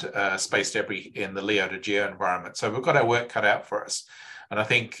and space debris in the LEO to GEO environment. So we've got our work cut out for us. And I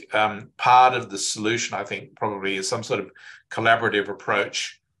think part of the solution, I think, probably is some sort of collaborative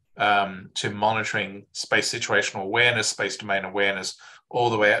approach to monitoring space situational awareness, space domain awareness, all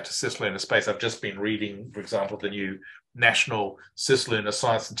the way out to cislunar space. I've just been reading, for example, the new National Cislunar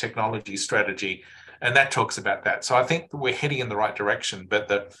Science and Technology Strategy, and that talks about that. So I think we're heading in the right direction, but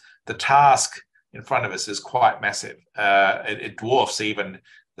the task in front of us is quite massive. It dwarfs even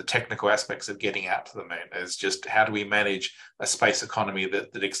the technical aspects of getting out to the moon. It's just how do we manage a space economy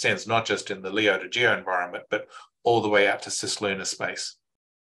that extends not just in the LEO to GEO environment, but all the way out to cislunar space.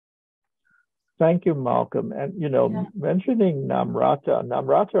 Thank you, Malcolm. And, mentioning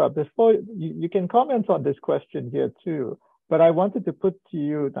Namrata, before you can comment on this question here too, but I wanted to put to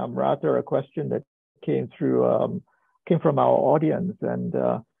you, Namrata, a question that came from our audience. And,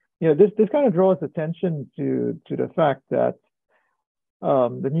 this kind of draws attention to the fact that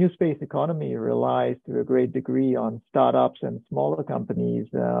the new space economy relies to a great degree on startups and smaller companies,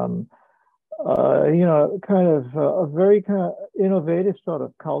 kind of a very kind of innovative sort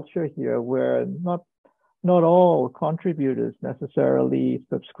of culture here where not all contributors necessarily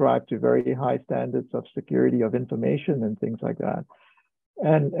subscribe to very high standards of security of information and things like that.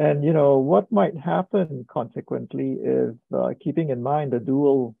 And what might happen consequently is keeping in mind the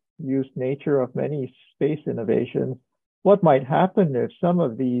dual use nature of many space innovations, what might happen if some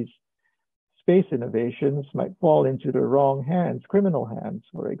of these space innovations might fall into the wrong hands, criminal hands,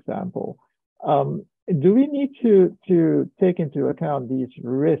 for example? Do we need to take into account these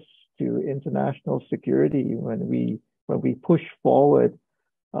risks to international security when we push forward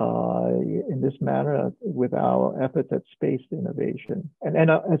in this manner with our efforts at space innovation? And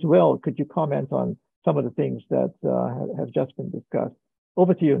as well, could you comment on some of the things that have just been discussed?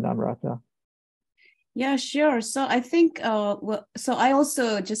 Over to you, Namrata. Yeah, sure. So I think, so I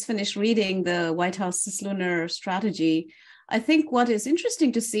also just finished reading the White House Cislunar strategy. I think what is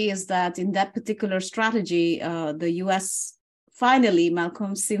interesting to see is that in that particular strategy, the US finally,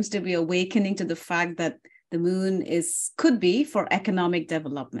 Malcolm, seems to be awakening to the fact that the moon could be for economic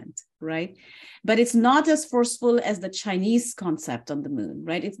development, right? But it's not as forceful as the Chinese concept on the moon,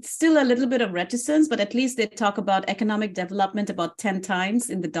 right? It's still a little bit of reticence, but at least they talk about economic development about 10 times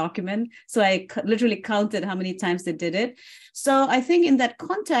in the document. So I literally counted how many times they did it. So I think in that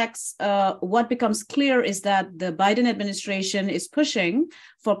context, what becomes clear is that the Biden administration is pushing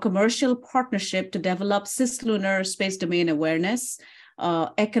for commercial partnership to develop cislunar space domain awareness.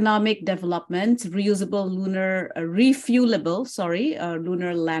 economic development, reusable lunar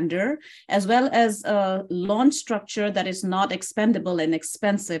lander, as well as a launch structure that is not expendable and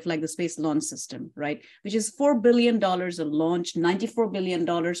expensive like the Space Launch System, right? Which is $4 billion a launch, $94 billion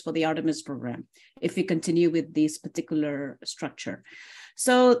for the Artemis program, if we continue with this particular structure.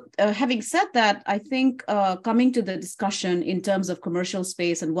 So having said that, I think coming to the discussion in terms of commercial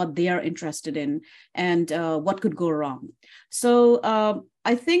space and what they are interested in and what could go wrong. So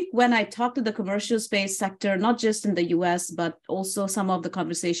I think when I talk to the commercial space sector, not just in the US, but also some of the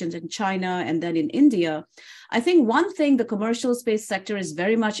conversations in China and then in India, I think one thing the commercial space sector is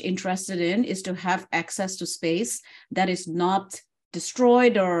very much interested in is to have access to space that is not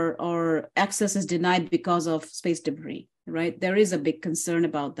destroyed or access is denied because of space debris. Right? There is a big concern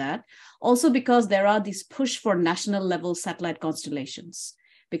about that. Also because there are these push for national level satellite constellations.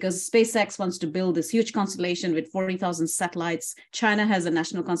 Because SpaceX wants to build this huge constellation with 40,000 satellites. China has a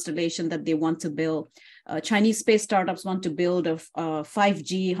national constellation that they want to build. Chinese space startups want to build a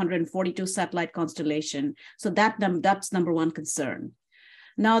 5G 142 satellite constellation. So that's number one concern.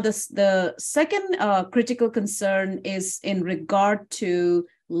 Now, the second critical concern is in regard to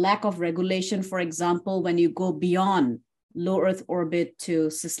lack of regulation, for example, when you go beyond low Earth orbit to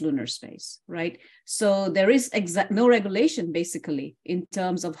cislunar space, right? So there is no regulation, basically, in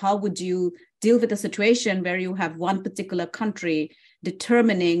terms of how would you deal with a situation where you have one particular country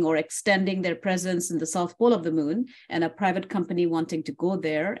determining or extending their presence in the south pole of the moon and a private company wanting to go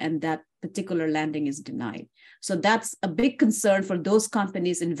there and that particular landing is denied. So that's a big concern for those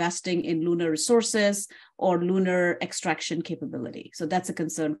companies investing in lunar resources or lunar extraction capability. So that's a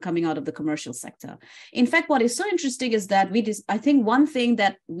concern coming out of the commercial sector. In fact, what is so interesting is that I think one thing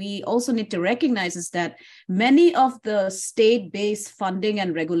that we also need to recognize is that many of the state-based funding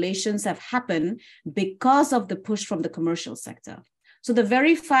and regulations have happened because of the push from the commercial sector. So the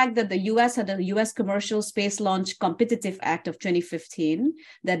very fact that the US had a US Commercial Space Launch Competitive Act of 2015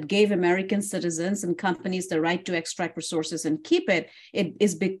 that gave American citizens and companies the right to extract resources and keep it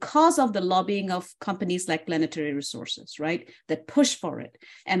is because of the lobbying of companies like Planetary Resources, right? That pushed for it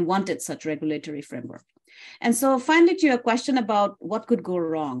and wanted such regulatory framework. And so finally, to your question about what could go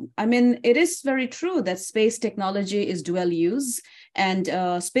wrong, I mean, it is very true that space technology is dual use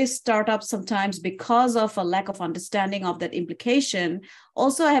and space startups sometimes, because of a lack of understanding of that implication,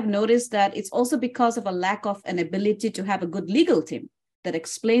 also I have noticed that it's also because of a lack of an ability to have a good legal team that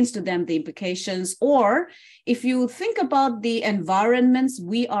explains to them the implications. Or if you think about the environments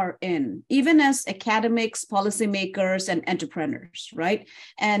we are in, even as academics, policymakers, and entrepreneurs, right?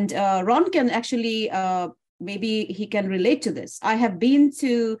 And Ron can actually, maybe he can relate to this. I have been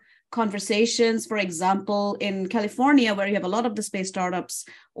to conversations, for example, in California, where you have a lot of the space startups,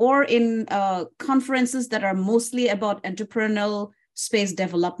 or in conferences that are mostly about entrepreneurial space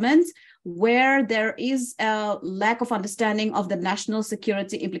development, where there is a lack of understanding of the national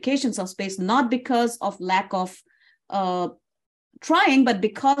security implications of space, not because of lack of trying, but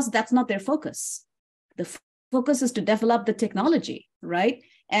because that's not their focus. The focus is to develop the technology, right?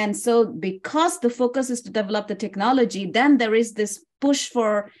 And so because the focus is to develop the technology, then there is this push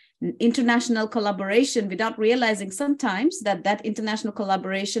for international collaboration without realizing sometimes that that international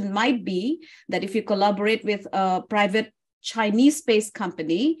collaboration might be that if you collaborate with a private Chinese space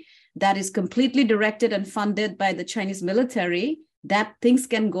company that is completely directed and funded by the Chinese military, that things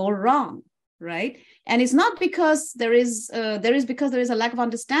can go wrong, right? And it's not because there is a lack of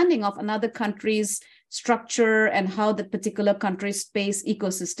understanding of another country's structure and how the particular country's space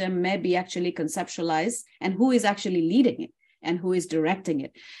ecosystem may be actually conceptualized and who is actually leading it and who is directing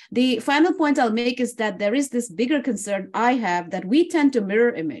it. The final point I'll make is that there is this bigger concern I have that we tend to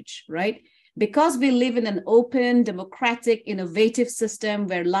mirror image, right? Because we live in an open, democratic, innovative system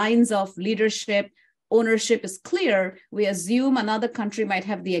where lines of leadership, ownership is clear, we assume another country might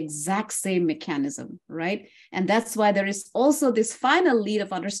have the exact same mechanism, right? And that's why there is also this final lead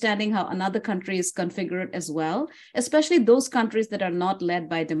of understanding how another country is configured as well, especially those countries that are not led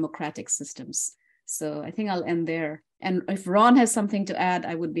by democratic systems. So I think I'll end there. And if Ron has something to add,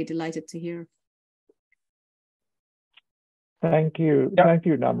 I would be delighted to hear. Thank you. Yep. Thank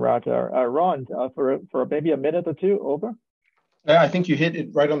you, Namrata. Ron, for maybe a minute or two, over. Yeah, I think you hit it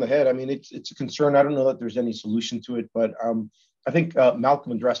right on the head. I mean, it's a concern. I don't know that there's any solution to it, but I think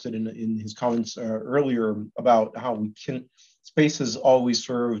Malcolm addressed it in his comments earlier about how space has always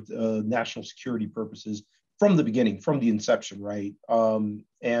served national security purposes from the beginning, from the inception, right?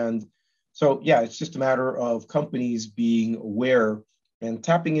 And so, yeah, it's just a matter of companies being aware and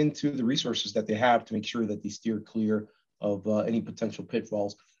tapping into the resources that they have to make sure that they steer clear of any potential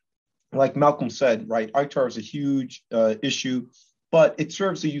pitfalls. Like Malcolm said, right, ITAR is a huge issue. but it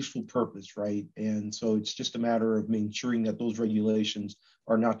serves a useful purpose, right? And so it's just a matter of ensuring that those regulations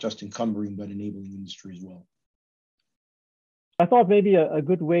are not just encumbering, but enabling industry as well. I thought maybe a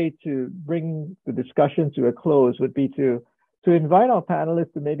good way to bring the discussion to a close would be to invite our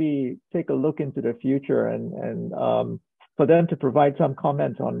panelists to maybe take a look into the future and for them to provide some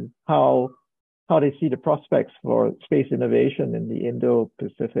comments on how they see the prospects for space innovation in the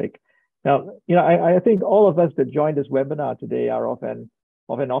Indo-Pacific. Now, I think all of us that joined this webinar today are of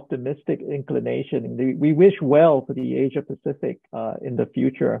an optimistic inclination. We wish well for the Asia Pacific in the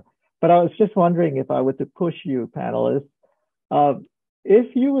future. But I was just wondering, if I were to push you, panelists,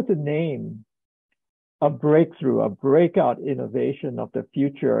 if you were to name a breakthrough, a breakout innovation of the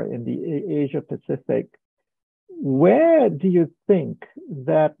future in the Asia Pacific, where do you think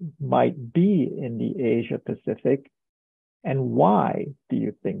that might be in the Asia Pacific, and why do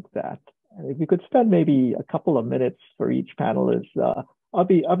you think that? And if you could spend maybe a couple of minutes for each panelist, I'll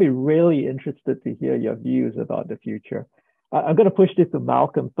be really interested to hear your views about the future. I'm going to push this to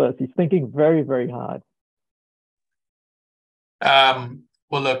Malcolm first. He's thinking very, very hard.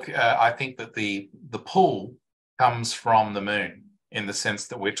 Well, look, I think that the pull comes from the moon, in the sense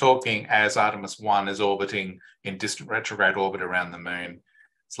that we're talking as Artemis 1 is orbiting in distant retrograde orbit around the moon.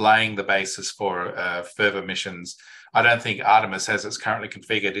 It's laying the basis for further missions. I don't think Artemis, as it's currently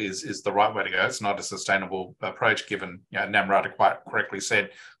configured, is the right way to go. It's not a sustainable approach, given Namrata quite correctly said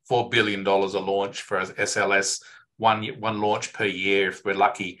 $4 billion a launch for SLS, one launch per year if we're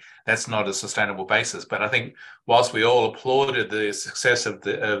lucky. That's not a sustainable basis. But I think whilst we all applauded the success of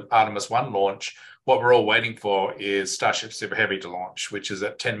the Artemis 1 launch, what we're all waiting for is Starship Super Heavy to launch, which is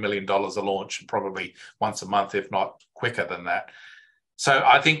at $10 million a launch, probably once a month, if not quicker than that. So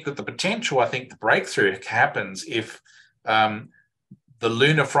I think that the breakthrough happens if the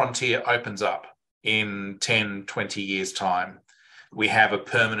lunar frontier opens up in 10, 20 years' time. We have a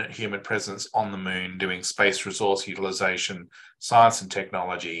permanent human presence on the moon doing space resource utilization, science and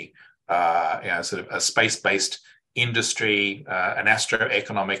technology, sort of a space-based industry, an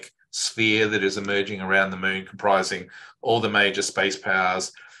astroeconomic sphere that is emerging around the moon, comprising all the major space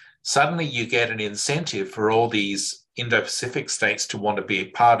powers. Suddenly you get an incentive for all these Indo-Pacific states to want to be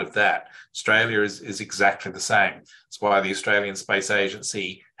a part of that. Australia is exactly the same. That's why the Australian Space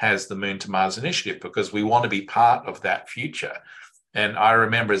Agency has the Moon to Mars initiative, because we want to be part of that future. And I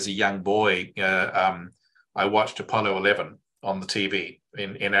remember as a young boy, I watched Apollo 11 on the TV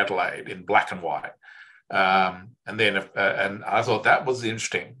in Adelaide in black and white. And I thought that was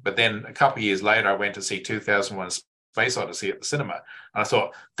interesting. But then a couple of years later, I went to see 2001 Space Odyssey at the cinema. And I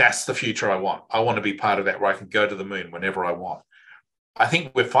thought, that's the future I want. I want to be part of that, where I can go to the moon whenever I want. I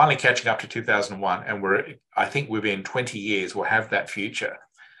think we're finally catching up to 2001, and I think within 20 years, we'll have that future.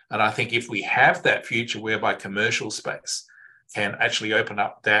 And I think if we have that future whereby commercial space can actually open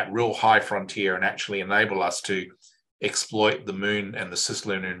up that real high frontier and actually enable us to exploit the moon and the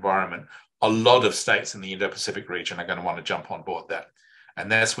cislunar environment, a lot of states in the Indo-Pacific region are going to want to jump on board that. And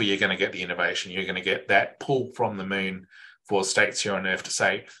that's where you're going to get the innovation. You're going to get that pull from the moon for states here on Earth to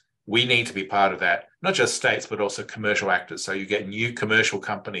say, we need to be part of that, not just states, but also commercial actors. So you get new commercial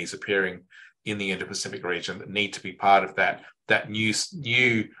companies appearing in the Indo-Pacific region that need to be part of that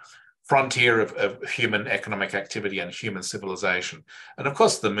new frontier of human economic activity and human civilization. And of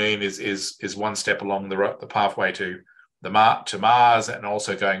course, the moon is one step along the pathway to Mars, and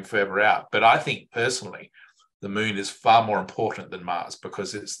also going further out. But I think personally, the moon is far more important than Mars,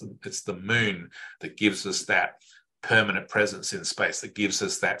 because it's the moon that gives us that permanent presence in space, that gives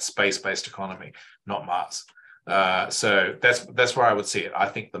us that space-based economy, not Mars. So that's where I would see it. I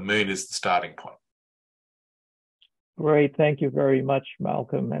think the moon is the starting point. Great, thank you very much,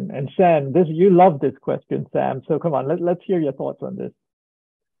 Malcolm. And Sam, you love this question, Sam. So come on, let's hear your thoughts on this.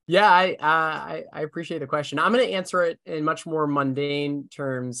 Yeah, I appreciate the question. I'm going to answer it in much more mundane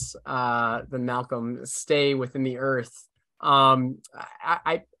terms than Malcolm. Stay within the Earth.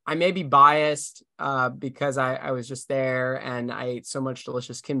 I may be biased because I was just there and I ate so much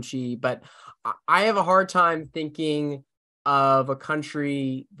delicious kimchi, but I have a hard time thinking of a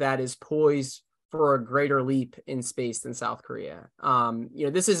country that is poised for a greater leap in space than South Korea.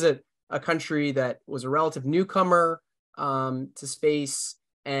 This is a country that was a relative newcomer to space,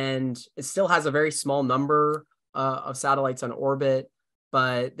 and it still has a very small number of satellites on orbit,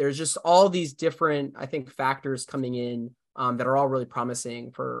 but there's just all these different, I think, factors coming in that are all really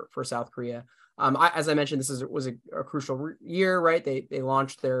promising for South Korea. As I mentioned, this was a crucial year, right? They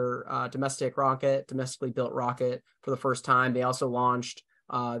launched their domestically built rocket for the first time. They also launched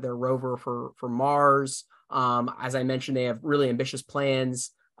their rover for Mars. As I mentioned, they have really ambitious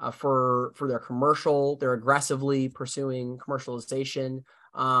plans for their commercial. They're aggressively pursuing commercialization.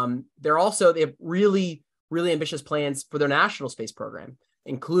 They have really, really ambitious plans for their national space program,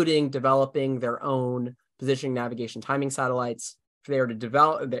 including developing their own positioning, navigation, timing satellites. If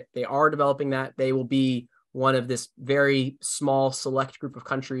they are developing that, they will be one of this very small select group of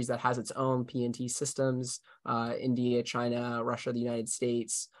countries that has its own PNT systems, India, China, Russia, the United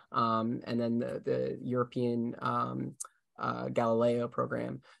States, and then the European Galileo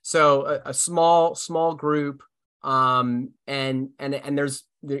program. So a small group, and there's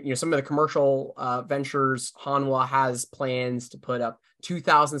some of the commercial ventures. Hanwha has plans to put up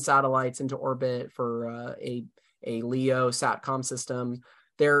 2,000 satellites into orbit for a LEO SATCOM system.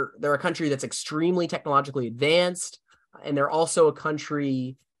 They're a country that's extremely technologically advanced, and they're also a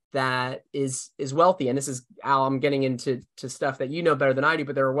country that is wealthy. And this is, Al, I'm getting into stuff that you know better than I do,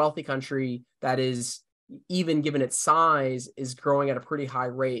 but they're a wealthy country that is, even given its size, is growing at a pretty high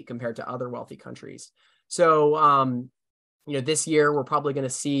rate compared to other wealthy countries. So, this year we're probably going to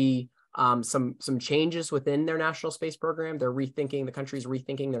see some changes within their national space program. The country's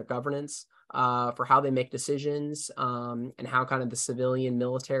rethinking their governance for how they make decisions, and how kind of the civilian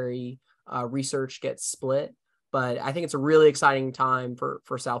military research gets split. But I think it's a really exciting time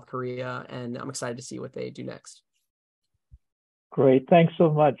for South Korea, and I'm excited to see what they do next. Great, thanks so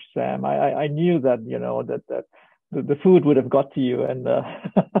much, Sam. I knew that that the food would have got to you, and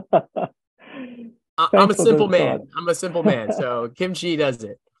I'm a simple man. I'm a simple man, so kimchi does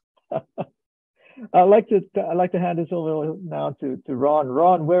it. I'd like to hand this over now to Ron.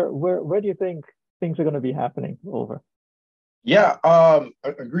 Ron, where do you think things are going to be happening over? Yeah, I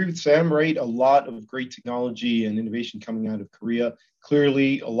agree with Sam, right? A lot of great technology and innovation coming out of Korea.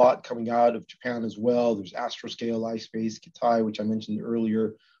 Clearly, a lot coming out of Japan as well. There's Astroscale US Inc, which I mentioned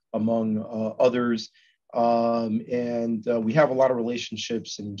earlier, among others. And we have a lot of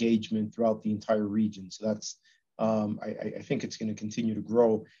relationships and engagement throughout the entire region. So that's, I think it's going to continue to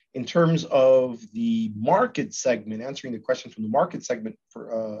grow. In terms of the market segment, answering the question from the market segment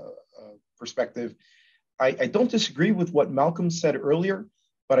perspective, I don't disagree with what Malcolm said earlier,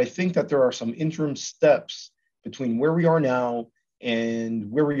 but I think that there are some interim steps between where we are now and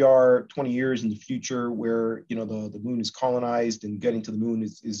where we are 20 years in the future, where the moon is colonized and getting to the moon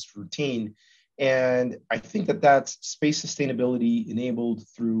is routine. And I think that that's space sustainability enabled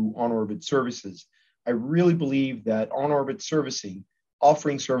through on-orbit services. I really believe that on-orbit servicing,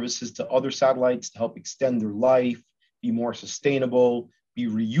 offering services to other satellites to help extend their life, be more sustainable, be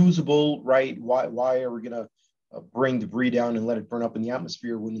reusable, right? Why are we going to bring debris down and let it burn up in the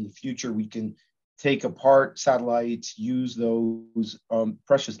atmosphere when in the future we can take apart satellites, use those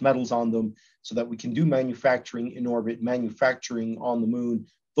precious metals on them so that we can do manufacturing in orbit, manufacturing on the moon,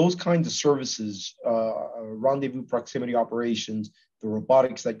 those kinds of services, rendezvous proximity operations, the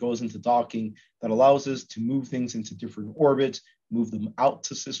robotics that goes into docking that allows us to move things into different orbits, move them out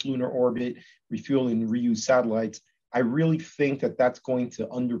to cislunar orbit, refuel and reuse satellites. I really think that that's going to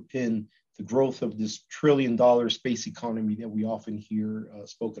underpin the growth of this trillion-dollar space economy that we often hear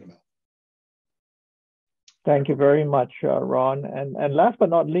spoken about. Thank you very much, Ron. And last but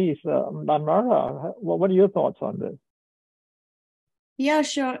not least, Namrata, what are your thoughts on this? Yeah,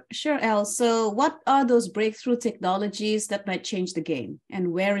 sure, Al. So what are those breakthrough technologies that might change the game,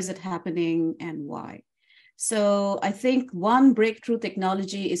 and where is it happening and why? So I think one breakthrough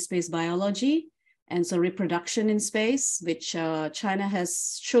technology is space biology. And so reproduction in space, which China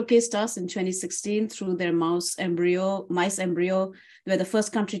has showcased us in 2016 through their mice embryo. They were the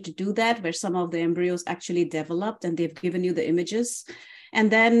first country to do that, where some of the embryos actually developed, and they've given you the images. And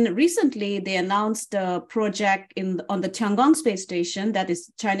then recently they announced a project on the Tiangong space station that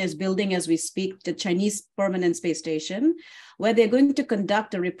is China is building as we speak, the Chinese permanent space station, where they're going to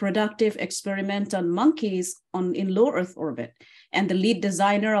conduct a reproductive experiment on monkeys in low Earth orbit. And the lead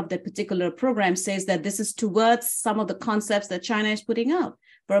designer of that particular program says that this is towards some of the concepts that China is putting out,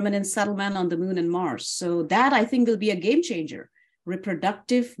 permanent settlement on the moon and Mars. So that, I think, will be a game changer.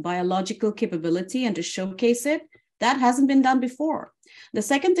 Reproductive biological capability, and to showcase it, that hasn't been done before. The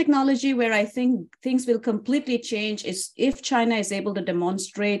second technology where I think things will completely change is if China is able to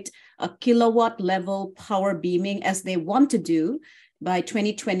demonstrate a kilowatt level power beaming as they want to do by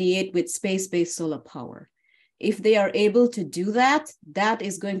 2028 with space-based solar power. If they are able to do that, that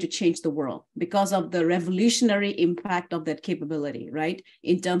is going to change the world because of the revolutionary impact of that capability, right?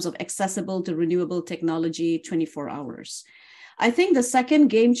 In terms of accessible to renewable technology 24 hours. I think the second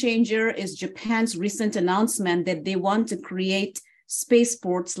game changer is Japan's recent announcement that they want to create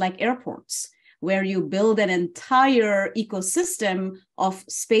spaceports like airports, where you build an entire ecosystem of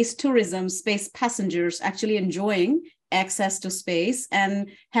space tourism, space passengers actually enjoying access to space and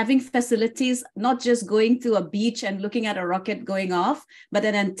having facilities, not just going to a beach and looking at a rocket going off, but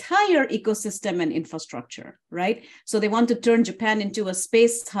an entire ecosystem and infrastructure, right? So they want to turn Japan into a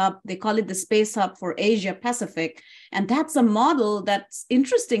space hub. They call it the space hub for Asia Pacific. And that's a model that's,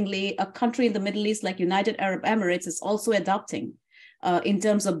 interestingly, a country in the Middle East like United Arab Emirates is also adopting in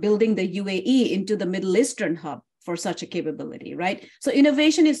terms of building the UAE into the Middle Eastern hub for such a capability, right? So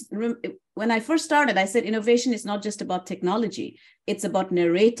innovation is, when I first started, I said innovation is not just about technology. It's about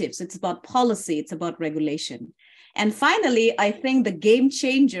narratives. It's about policy. It's about regulation. And finally, I think the game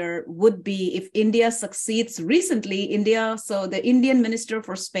changer would be if India succeeds. Recently, the Indian Minister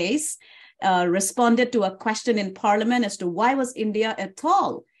for Space responded to a question in Parliament as to why was India at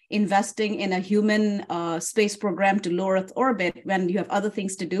all investing in a human space program to low Earth orbit when you have other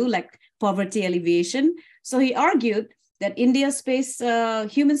things to do like poverty alleviation. So he argued that India's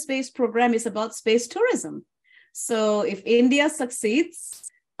human space program is about space tourism. So if India succeeds,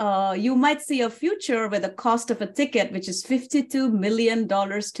 you might see a future where the cost of a ticket, which is $52 million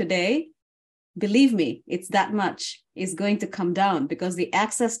today, believe me, it's that much, is going to come down because the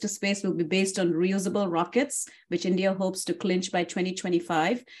access to space will be based on reusable rockets, which India hopes to clinch by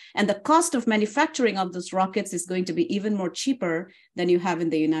 2025. And the cost of manufacturing of those rockets is going to be even more cheaper than you have in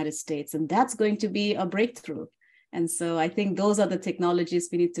the United States. And that's going to be a breakthrough. And so I think those are the technologies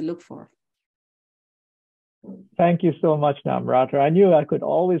we need to look for. Thank you so much, Namrata. I knew I could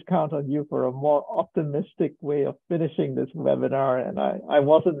always count on you for a more optimistic way of finishing this webinar, and I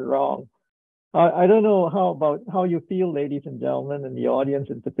wasn't wrong. I don't know how you feel, ladies and gentlemen, in the audience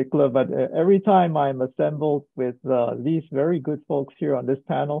in particular, but every time I'm assembled with these very good folks here on this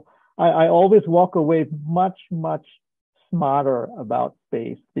panel, I always walk away much, much smarter about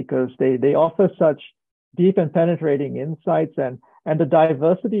space because they offer such deep and penetrating insights, and the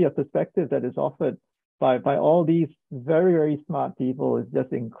diversity of perspective that is offered by all these very, very smart people is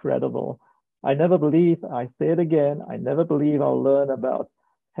just incredible. I say it again, I never believe I'll learn about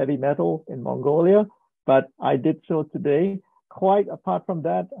heavy metal in Mongolia, but I did so today. Quite apart from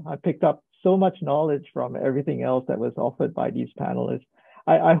that, I picked up so much knowledge from everything else that was offered by these panelists.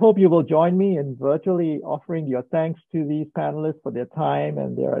 I hope you will join me in virtually offering your thanks to these panelists for their time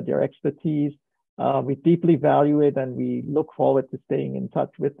and their expertise. We deeply value it, and we look forward to staying in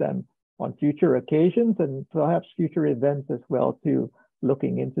touch with them on future occasions and perhaps future events as well too,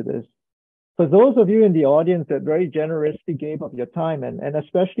 looking into this. For those of you in the audience that very generously gave of your time, and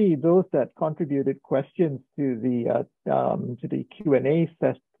especially those that contributed questions to the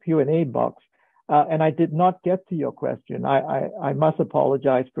Q&A box, and I did not get to your question, I must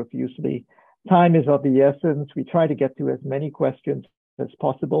apologize profusely. Time is of the essence. We try to get to as many questions as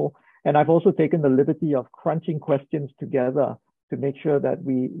possible, and I've also taken the liberty of crunching questions together to make sure that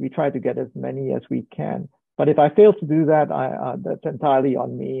we try to get as many as we can. But if I fail to do that, that's entirely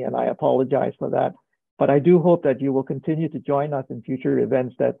on me, and I apologize for that. But I do hope that you will continue to join us in future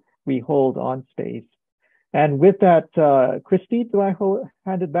events that we hold on space. And with that, Kristi, do I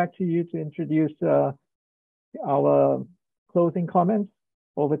hand it back to you to introduce our closing comments?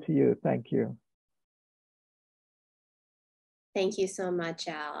 Over to you. Thank you. Thank you so much,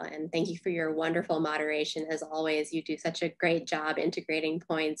 Al, and thank you for your wonderful moderation. As always, you do such a great job integrating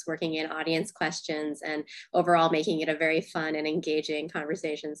points, working in audience questions, and overall making it a very fun and engaging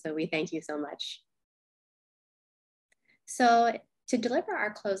conversation. So we thank you so much. So to deliver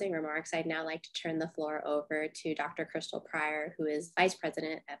our closing remarks, I'd now like to turn the floor over to Dr. Crystal Pryor, who is Vice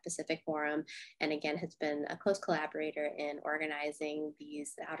President at Pacific Forum, and again has been a close collaborator in organizing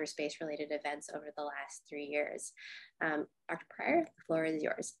these outer space related events over the last 3 years. Dr. Pryor, the floor is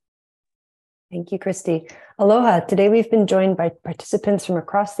yours. Thank you, Kristi. Aloha. Today we've been joined by participants from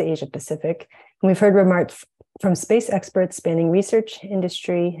across the Asia Pacific, and we've heard remarks from space experts spanning research,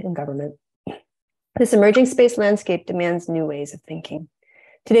 industry, and government. This emerging space landscape demands new ways of thinking.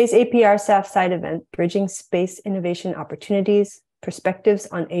 Today's APR-SAF side event, Bridging Space Innovation Opportunities, Perspectives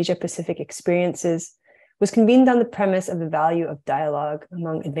on Asia-Pacific Experiences, was convened on the premise of the value of dialogue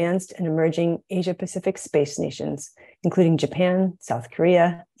among advanced and emerging Asia-Pacific space nations, including Japan, South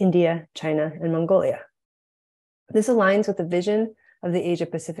Korea, India, China, and Mongolia. This aligns with the vision of the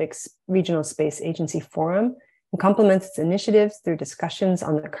Asia-Pacific Regional Space Agency Forum and complements its initiatives through discussions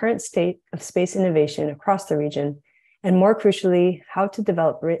on the current state of space innovation across the region, and more crucially, how to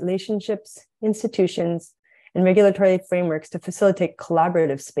develop relationships, institutions, and regulatory frameworks to facilitate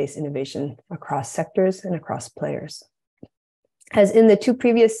collaborative space innovation across sectors and across players. As in the 2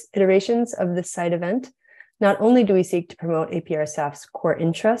 previous iterations of this side event, not only do we seek to promote APR-SAF's core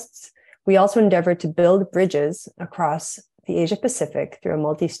interests, we also endeavor to build bridges across the Asia Pacific through a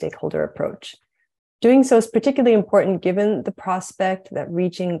multi-stakeholder approach. Doing so is particularly important given the prospect that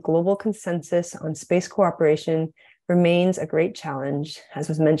reaching global consensus on space cooperation remains a great challenge, as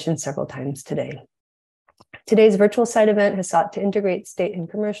was mentioned several times today. Today's virtual side event has sought to integrate state and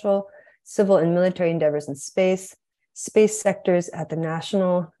commercial, civil and military endeavors in space sectors at the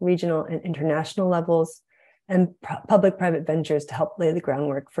national, regional, and international levels, and public-private ventures to help lay the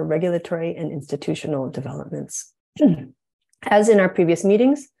groundwork for regulatory and institutional developments. As in our previous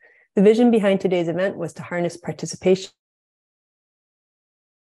meetings, the vision behind today's event was to harness participation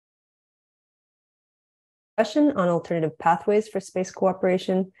on alternative pathways for space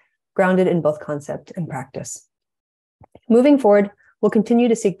cooperation, grounded in both concept and practice. Moving forward, we'll continue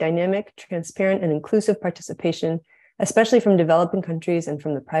to seek dynamic, transparent, and inclusive participation, especially from developing countries and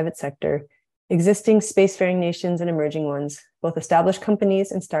from the private sector, existing spacefaring nations and emerging ones, both established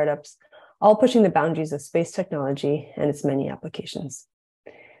companies and startups, all pushing the boundaries of space technology and its many applications.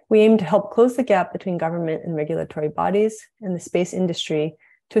 We aim to help close the gap between government and regulatory bodies and the space industry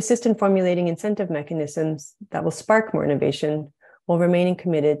to assist in formulating incentive mechanisms that will spark more innovation while remaining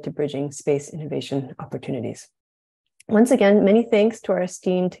committed to bridging space innovation opportunities. Once again, many thanks to our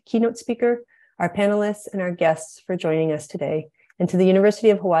esteemed keynote speaker, our panelists, and our guests for joining us today, and to the University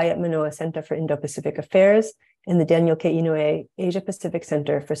of Hawaii at Manoa Center for Indo-Pacific Affairs and the Daniel K. Inouye Asia Pacific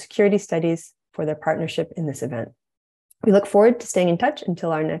Center for Security Studies for their partnership in this event. We look forward to staying in touch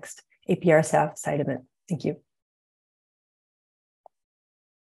until our next APR-SAF side event. Thank you.